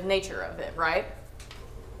interactive nature of it, right?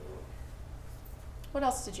 What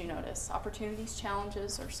else did you notice? Opportunities,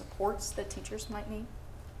 challenges, or supports that teachers might need?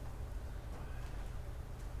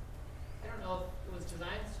 I don't know if it was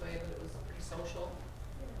designed this way, but it was pretty social.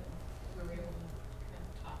 We were able to kind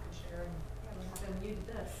of talk and share. And you did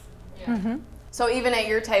this. Yeah. So even at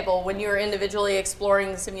your table, when you were individually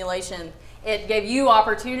exploring the simulation, it gave you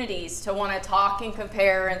opportunities to want to talk and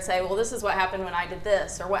compare and say, well, this is what happened when I did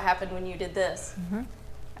this, or what happened when you did this.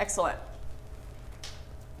 Excellent.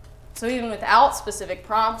 So even without specific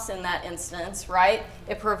prompts in that instance, right,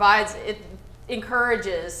 it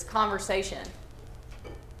encourages conversation.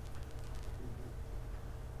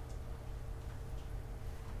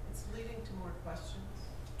 It's leading to more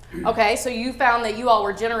questions. Okay, so you found that you all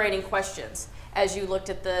were generating questions as you looked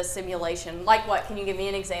at the simulation. Like what? Can you give me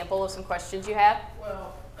an example of some questions you had?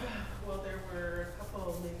 Well, there were a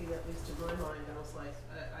couple, maybe at least in my mind, I was like,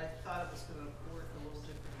 I thought it was going to work a little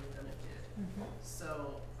differently than it did.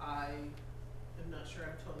 So I I'm not sure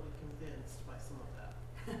I'm totally convinced by some of that.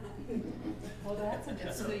 Well, that's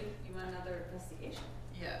a So you want another investigation?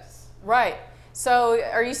 Yes. Right. So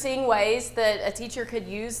are you seeing ways that a teacher could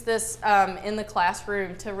use this in the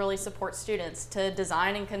classroom to really support students to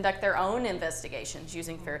design and conduct their own investigations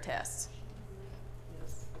using fair tests?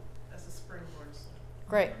 Yes, as a springboard.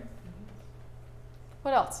 Great.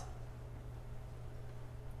 What else?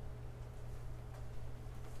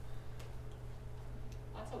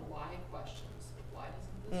 Lots of why questions. Why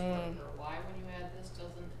doesn't this work? Or why when you add this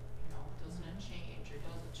doesn't it change or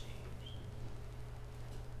does it change?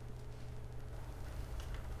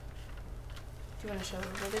 Do you want to show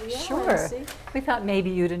the video? Sure. We thought maybe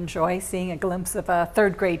you'd enjoy seeing a glimpse of a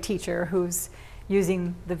third grade teacher who's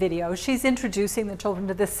using the video. She's introducing the children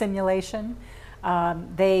to this simulation.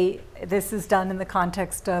 This is done in the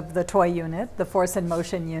context of the toy unit, the force and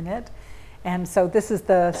motion unit. And so this is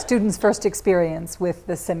the student's first experience with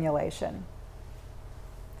the simulation.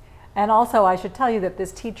 And also I should tell you that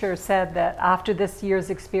this teacher said that after this year's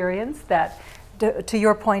experience that to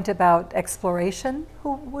your point about exploration,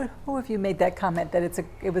 who of you made that comment that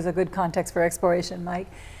it was a good context for exploration, Mike?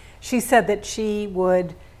 She said that she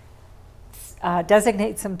would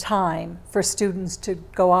designate some time for students to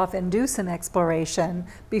go off and do some exploration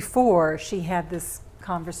before she had this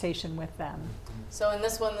conversation with them. So in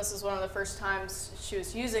this one, this is one of the first times she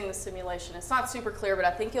was using the simulation. It's not super clear, but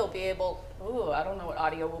I think you'll be able, I don't know what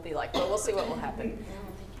audio will be like, but we'll see what will happen.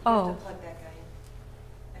 Oh. Plug that guy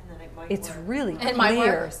in, and then it might it's work. really It might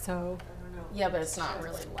clear, work. so. I don't know. Yeah, but it's not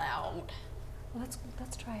really loud. Well,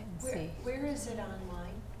 let's try it and see. Where is it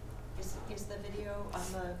online? Is the video on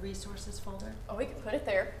the resources folder? Oh, we can put it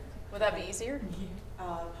there. Would that be easier?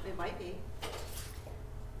 It might be.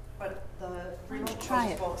 But the Try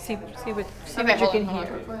it. See Okay, what you hold can on,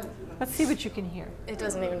 hear. hold on. Let's see what you can hear. It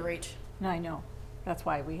doesn't even reach. No, I know. That's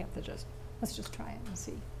why we have to let's just try it and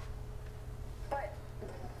see. But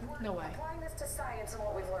No way. applying this to science and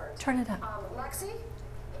what we've learned. Turn it up. Lexi,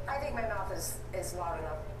 I think my mouth is loud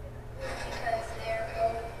enough. Because they're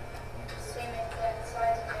both same exact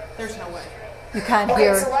size. There's no way. You can't Okay,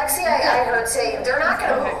 hear. so Lexi, I heard say they're not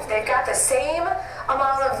going to move. They've got the same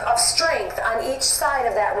amount of strength on each side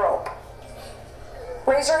of that rope.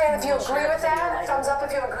 Raise your hand if you agree with that. Thumbs up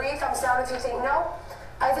if you agree. Thumbs down if you think no.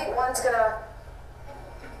 I think one's going to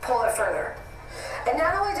pull it further. And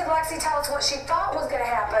not only did Lexi tell us what she thought was going to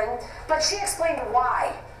happen, but she explained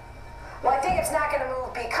why. Well, I think it's not going to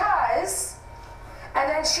move because, and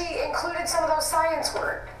then she included some of those science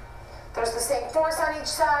words. There's the same force on each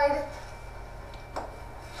side.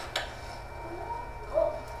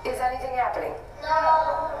 Is anything happening?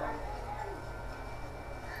 No.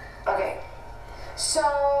 Okay.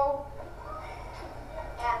 So,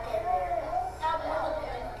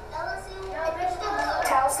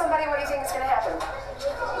 tell somebody what you think is going to happen.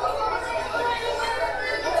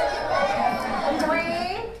 3,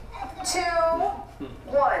 2,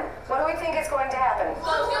 1. What do we think is going to happen?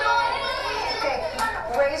 Okay.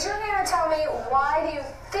 Raise your hand and tell me, why do you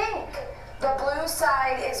think the blue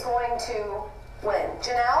side is going to win?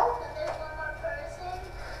 Janelle?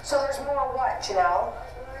 So there's more what, Janelle?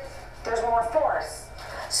 There's more force.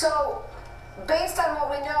 So, based on what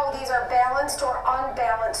we know, these are balanced or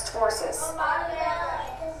unbalanced forces.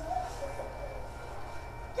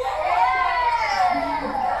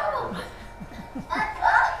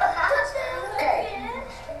 Okay.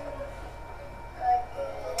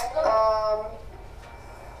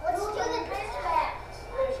 Let's do the dispatch.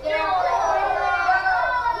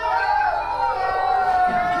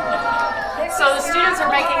 So the students are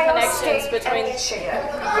making connections between.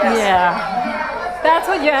 Yeah. That's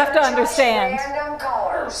what you have to understand. Random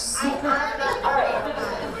colors.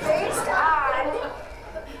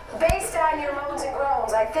 Based on your moans and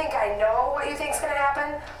groans, I think I know what you think is going to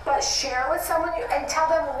happen, but share with someone and tell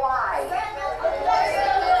them why.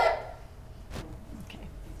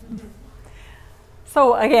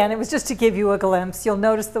 So again, it was just to give you a glimpse. You'll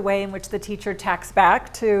notice the way in which the teacher tacks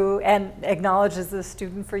back to and acknowledges the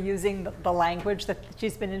student for using the language that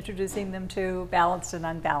she's been introducing them to, balanced and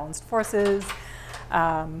unbalanced forces.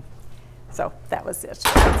 So that was it.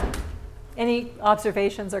 Any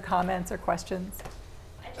observations or comments or questions?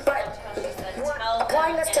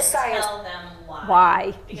 Applying this to science. Tell them why.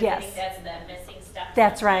 Why, Because yes. I think that's the missing step.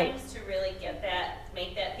 That's right. sometimes To really get that,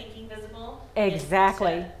 make that thinking visible.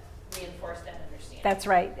 Exactly. Is to reinforce that understanding. That's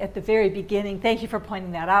right. At the very beginning, thank you for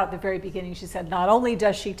pointing that out. At the very beginning, she said, not only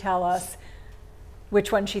does she tell us which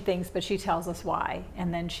one she thinks, but she tells us why.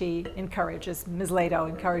 And then she encourages, Ms. Lado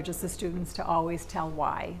encourages the students to always tell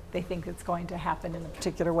why they think it's going to happen in a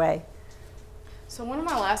particular way. So one of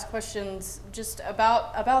my last questions just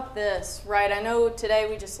about this, right? I know today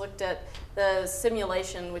we just looked at the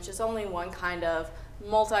simulation, which is only one kind of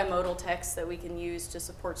multimodal text that we can use to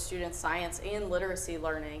support student science and literacy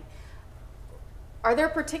learning. Are there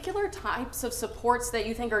particular types of supports that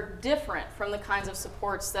you think are different from the kinds of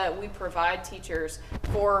supports that we provide teachers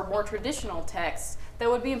for more traditional texts that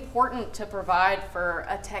would be important to provide for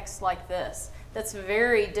a text like this that's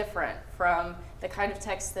very different from the kind of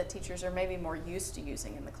text that teachers are maybe more used to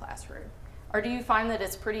using in the classroom? Or do you find that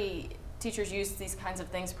teachers use these kinds of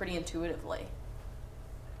things pretty intuitively?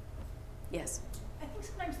 Yes? I think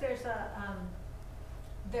sometimes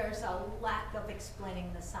there's a lack of explaining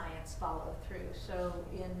the science follow through. So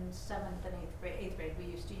in 7th and 8th grade, we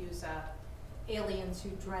used to use aliens who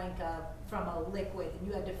drank from a liquid, and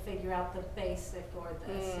you had to figure out the basic or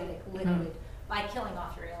the acidic liquid by killing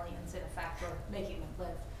off your aliens, in effect, or making them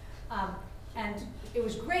live. And it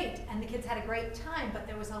was great, and the kids had a great time, but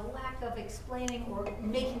there was a lack of explaining or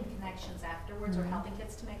making connections afterwards, or helping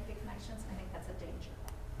kids to make the connections. I think that's a danger.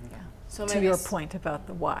 Yeah. So to maybe your point about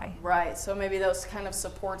the why. Right. So maybe those kind of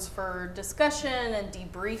supports for discussion and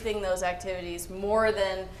debriefing those activities more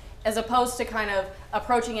than, as opposed to kind of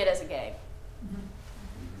approaching it as a game.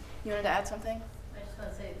 You wanted to add something? I just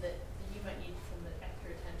want to say that you might need some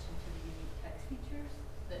extra attention to the unique text features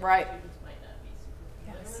that students might not be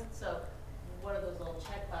super familiar with. So what are those little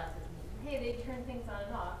check boxes? Hey, they turn things on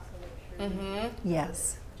and off, so make sure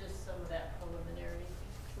Yes. just some of that preliminary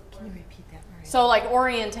support. Can you repeat that, Maria? So like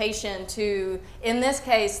orientation to, in this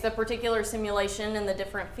case, the particular simulation and the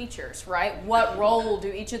different features, right? What role do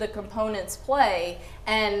each of the components play,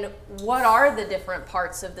 and what are the different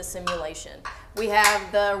parts of the simulation? We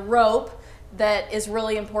have the rope that is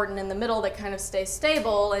really important in the middle that kind of stays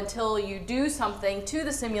stable until you do something to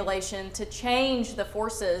the simulation to change the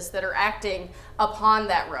forces that are acting upon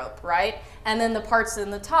that rope, right? And then the parts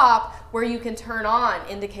in the top where you can turn on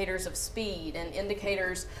indicators of speed and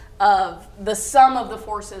indicators of the sum of the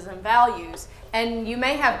forces and values. And you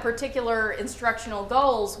may have particular instructional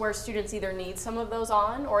goals where students either need some of those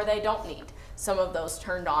on or they don't need some of those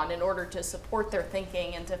turned on in order to support their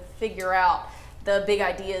thinking and to figure out the big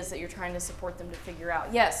ideas that you're trying to support them to figure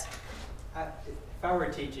out. Yes? If I were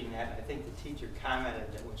teaching that, I think the teacher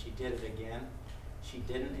commented that when she did it again, she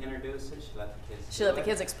didn't introduce it, she let the kids She let the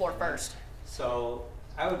kids explore first. So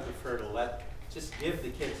I would prefer to just give the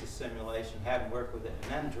kids a simulation, have them work with it,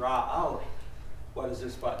 and then draw out what does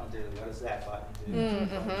this button do, what does that button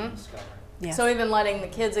do, discover. Yes. So even letting the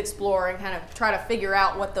kids explore and kind of try to figure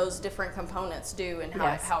out what those different components do and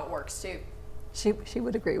how it works too. She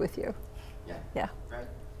would agree with you. Yeah. Yeah. Right.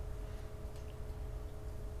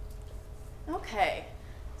 Okay,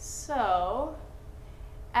 so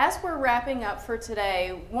as we're wrapping up for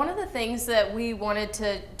today, one of the things that we wanted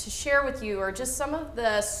to share with you are just some of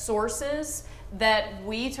the sources that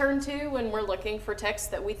we turn to when we're looking for texts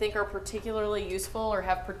that we think are particularly useful or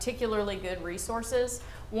have particularly good resources.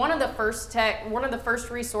 One of the first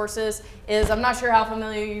resources is, I'm not sure how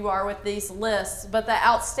familiar you are with these lists, but the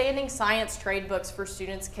Outstanding Science Trade Books for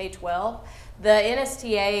Students K-12. The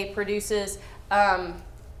NSTA produces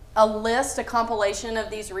a list, a compilation of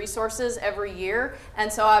these resources every year, and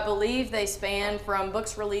so I believe they span from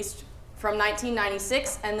books released from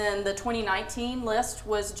 1996, and then the 2019 list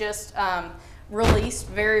was just released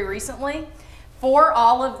very recently. For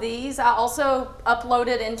all of these, I also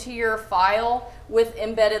uploaded into your file with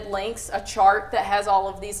embedded links a chart that has all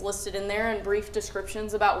of these listed in there and brief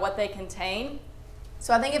descriptions about what they contain.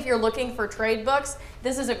 So I think if you're looking for trade books,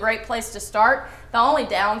 this is a great place to start. The only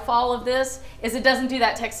downfall of this is it doesn't do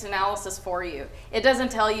that text analysis for you. It doesn't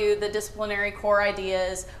tell you the disciplinary core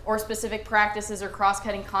ideas or specific practices or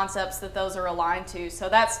cross-cutting concepts that those are aligned to. So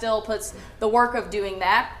that still puts the work of doing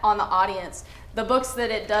that on the audience. The books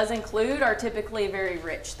that it does include are typically very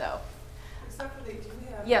rich, though. Except for they do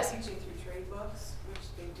have teaching through trade books, which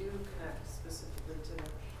they do connect specifically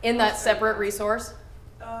to. In that separate resource?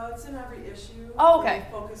 It's in every issue. Oh, okay.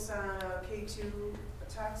 They focus on a K2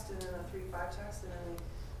 text and then a 3-5 text, and then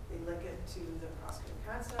they link it to the cross-cutting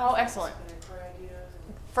concepts. Oh, excellent. Core ideas.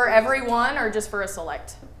 For everyone or just for a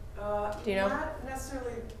select? Do you know? Not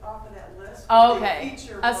necessarily off of that list. Oh, okay.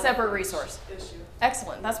 A separate for resource. Issue.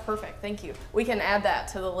 Excellent. That's perfect. Thank you. We can add that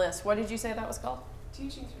to the list. What did you say that was called?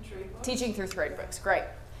 Teaching through trade books. Teaching through trade books. Great.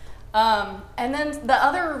 And then the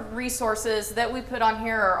other resources that we put on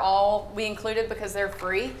here are all we included because they're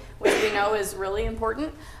free, which we know is really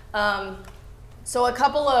important. So a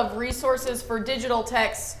couple of resources for digital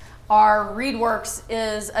texts Our ReadWorks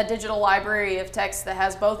is a digital library of text that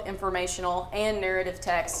has both informational and narrative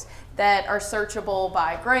texts that are searchable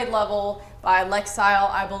by grade level, by lexile,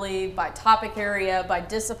 I believe, by topic area, by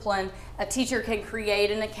discipline. A teacher can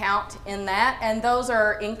create an account in that, and those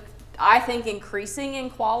are, I think, increasing in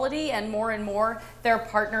quality, and more they're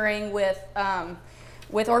partnering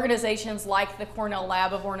with organizations like the Cornell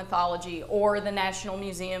Lab of Ornithology or the National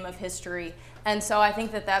Museum of History. And so I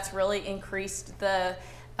think that that's really increased the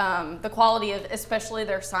quality of especially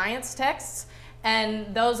their science texts.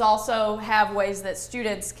 And those also have ways that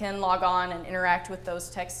students can log on and interact with those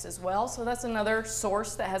texts as well. So that's another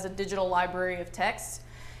source that has a digital library of texts.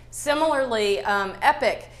 Similarly,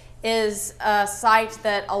 EPIC is a site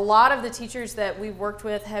that a lot of the teachers that we've worked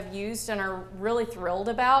with have used and are really thrilled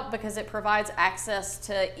about because it provides access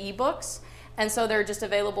to ebooks. And so they're just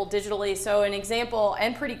available digitally. So an example,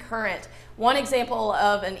 and pretty current, one example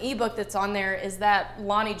of an ebook that's on there is that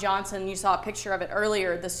Lonnie Johnson, you saw a picture of it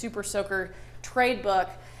earlier, the Super Soaker trade book,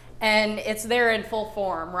 and it's there in full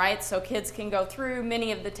form, right? So kids can go through,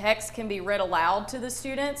 many of the texts can be read aloud to the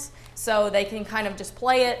students, so they can kind of just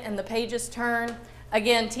play it and the pages turn.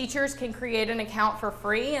 Again, teachers can create an account for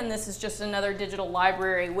free, and this is just another digital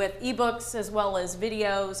library with ebooks as well as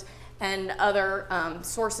videos and other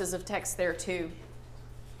sources of text there too.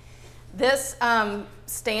 This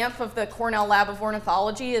stamp of the Cornell Lab of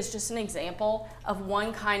Ornithology is just an example of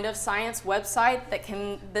one kind of science website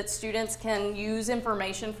that students can use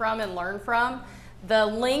information from and learn from. The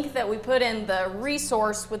link that we put in the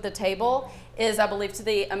resource with the table is, I believe, to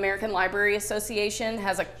the American Library Association,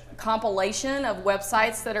 has a compilation of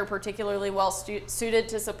websites that are particularly well suited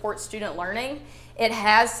to support student learning. It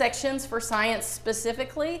has sections for science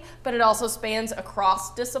specifically, but it also spans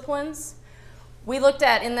across disciplines. We looked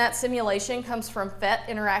at, in that simulation, comes from PhET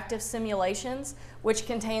Interactive Simulations, which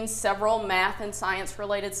contains several math and science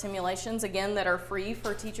related simulations, again, that are free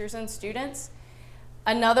for teachers and students.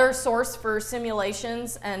 Another source for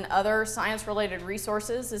simulations and other science related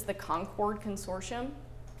resources is the Concord Consortium.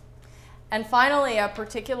 And finally, a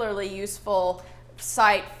particularly useful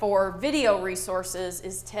site for video resources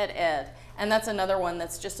is TED-Ed. And that's another one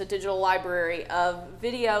that's just a digital library of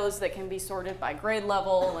videos that can be sorted by grade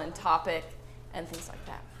level and topic and things like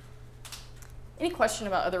that. Any question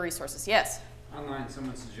about other resources? Yes? Online,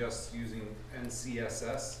 someone suggests using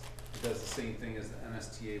NCSS. It does the same thing as the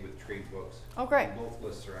NSTA with trade books. Oh, great. And both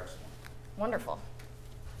lists are excellent. Wonderful.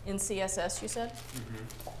 In CSS, you said?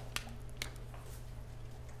 Mm-hmm. I'll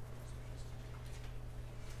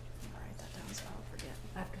write that down so I don't forget.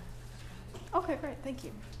 I've got it. Okay, great. Thank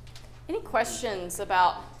you. Any questions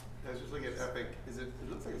about? I was just looking at EPIC. It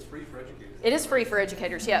looks like it's free for educators. It is free for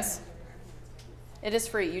educators, yes. It is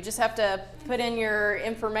free. You just have to put in your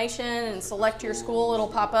information and select your school. It'll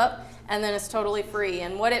pop up, and then it's totally free.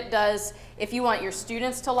 And what it does, if you want your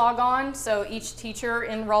students to log on, so each teacher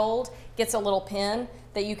enrolled gets a little pin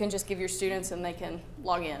that you can just give your students and they can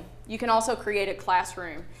log in. You can also create a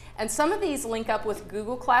classroom. And some of these link up with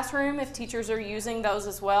Google Classroom if teachers are using those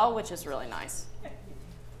as well, which is really nice.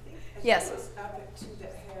 Yes? It was EPIC too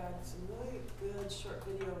that had some really good short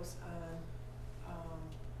videos on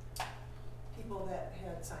people that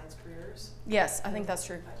had science careers. Yes, I think that's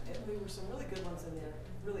true. There were some really good ones in there,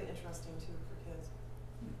 really interesting too for kids.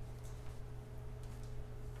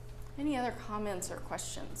 Any other comments or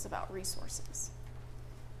questions about resources?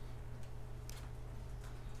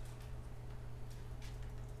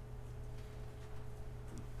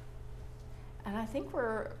 And I think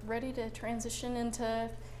we're ready to transition into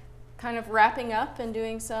kind of wrapping up and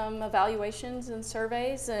doing some evaluations and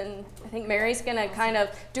surveys. And I think Mary's going to kind of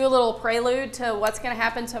do a little prelude to what's going to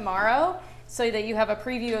happen tomorrow so that you have a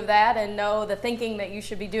preview of that and know the thinking that you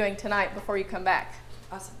should be doing tonight before you come back.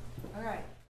 Awesome. All right.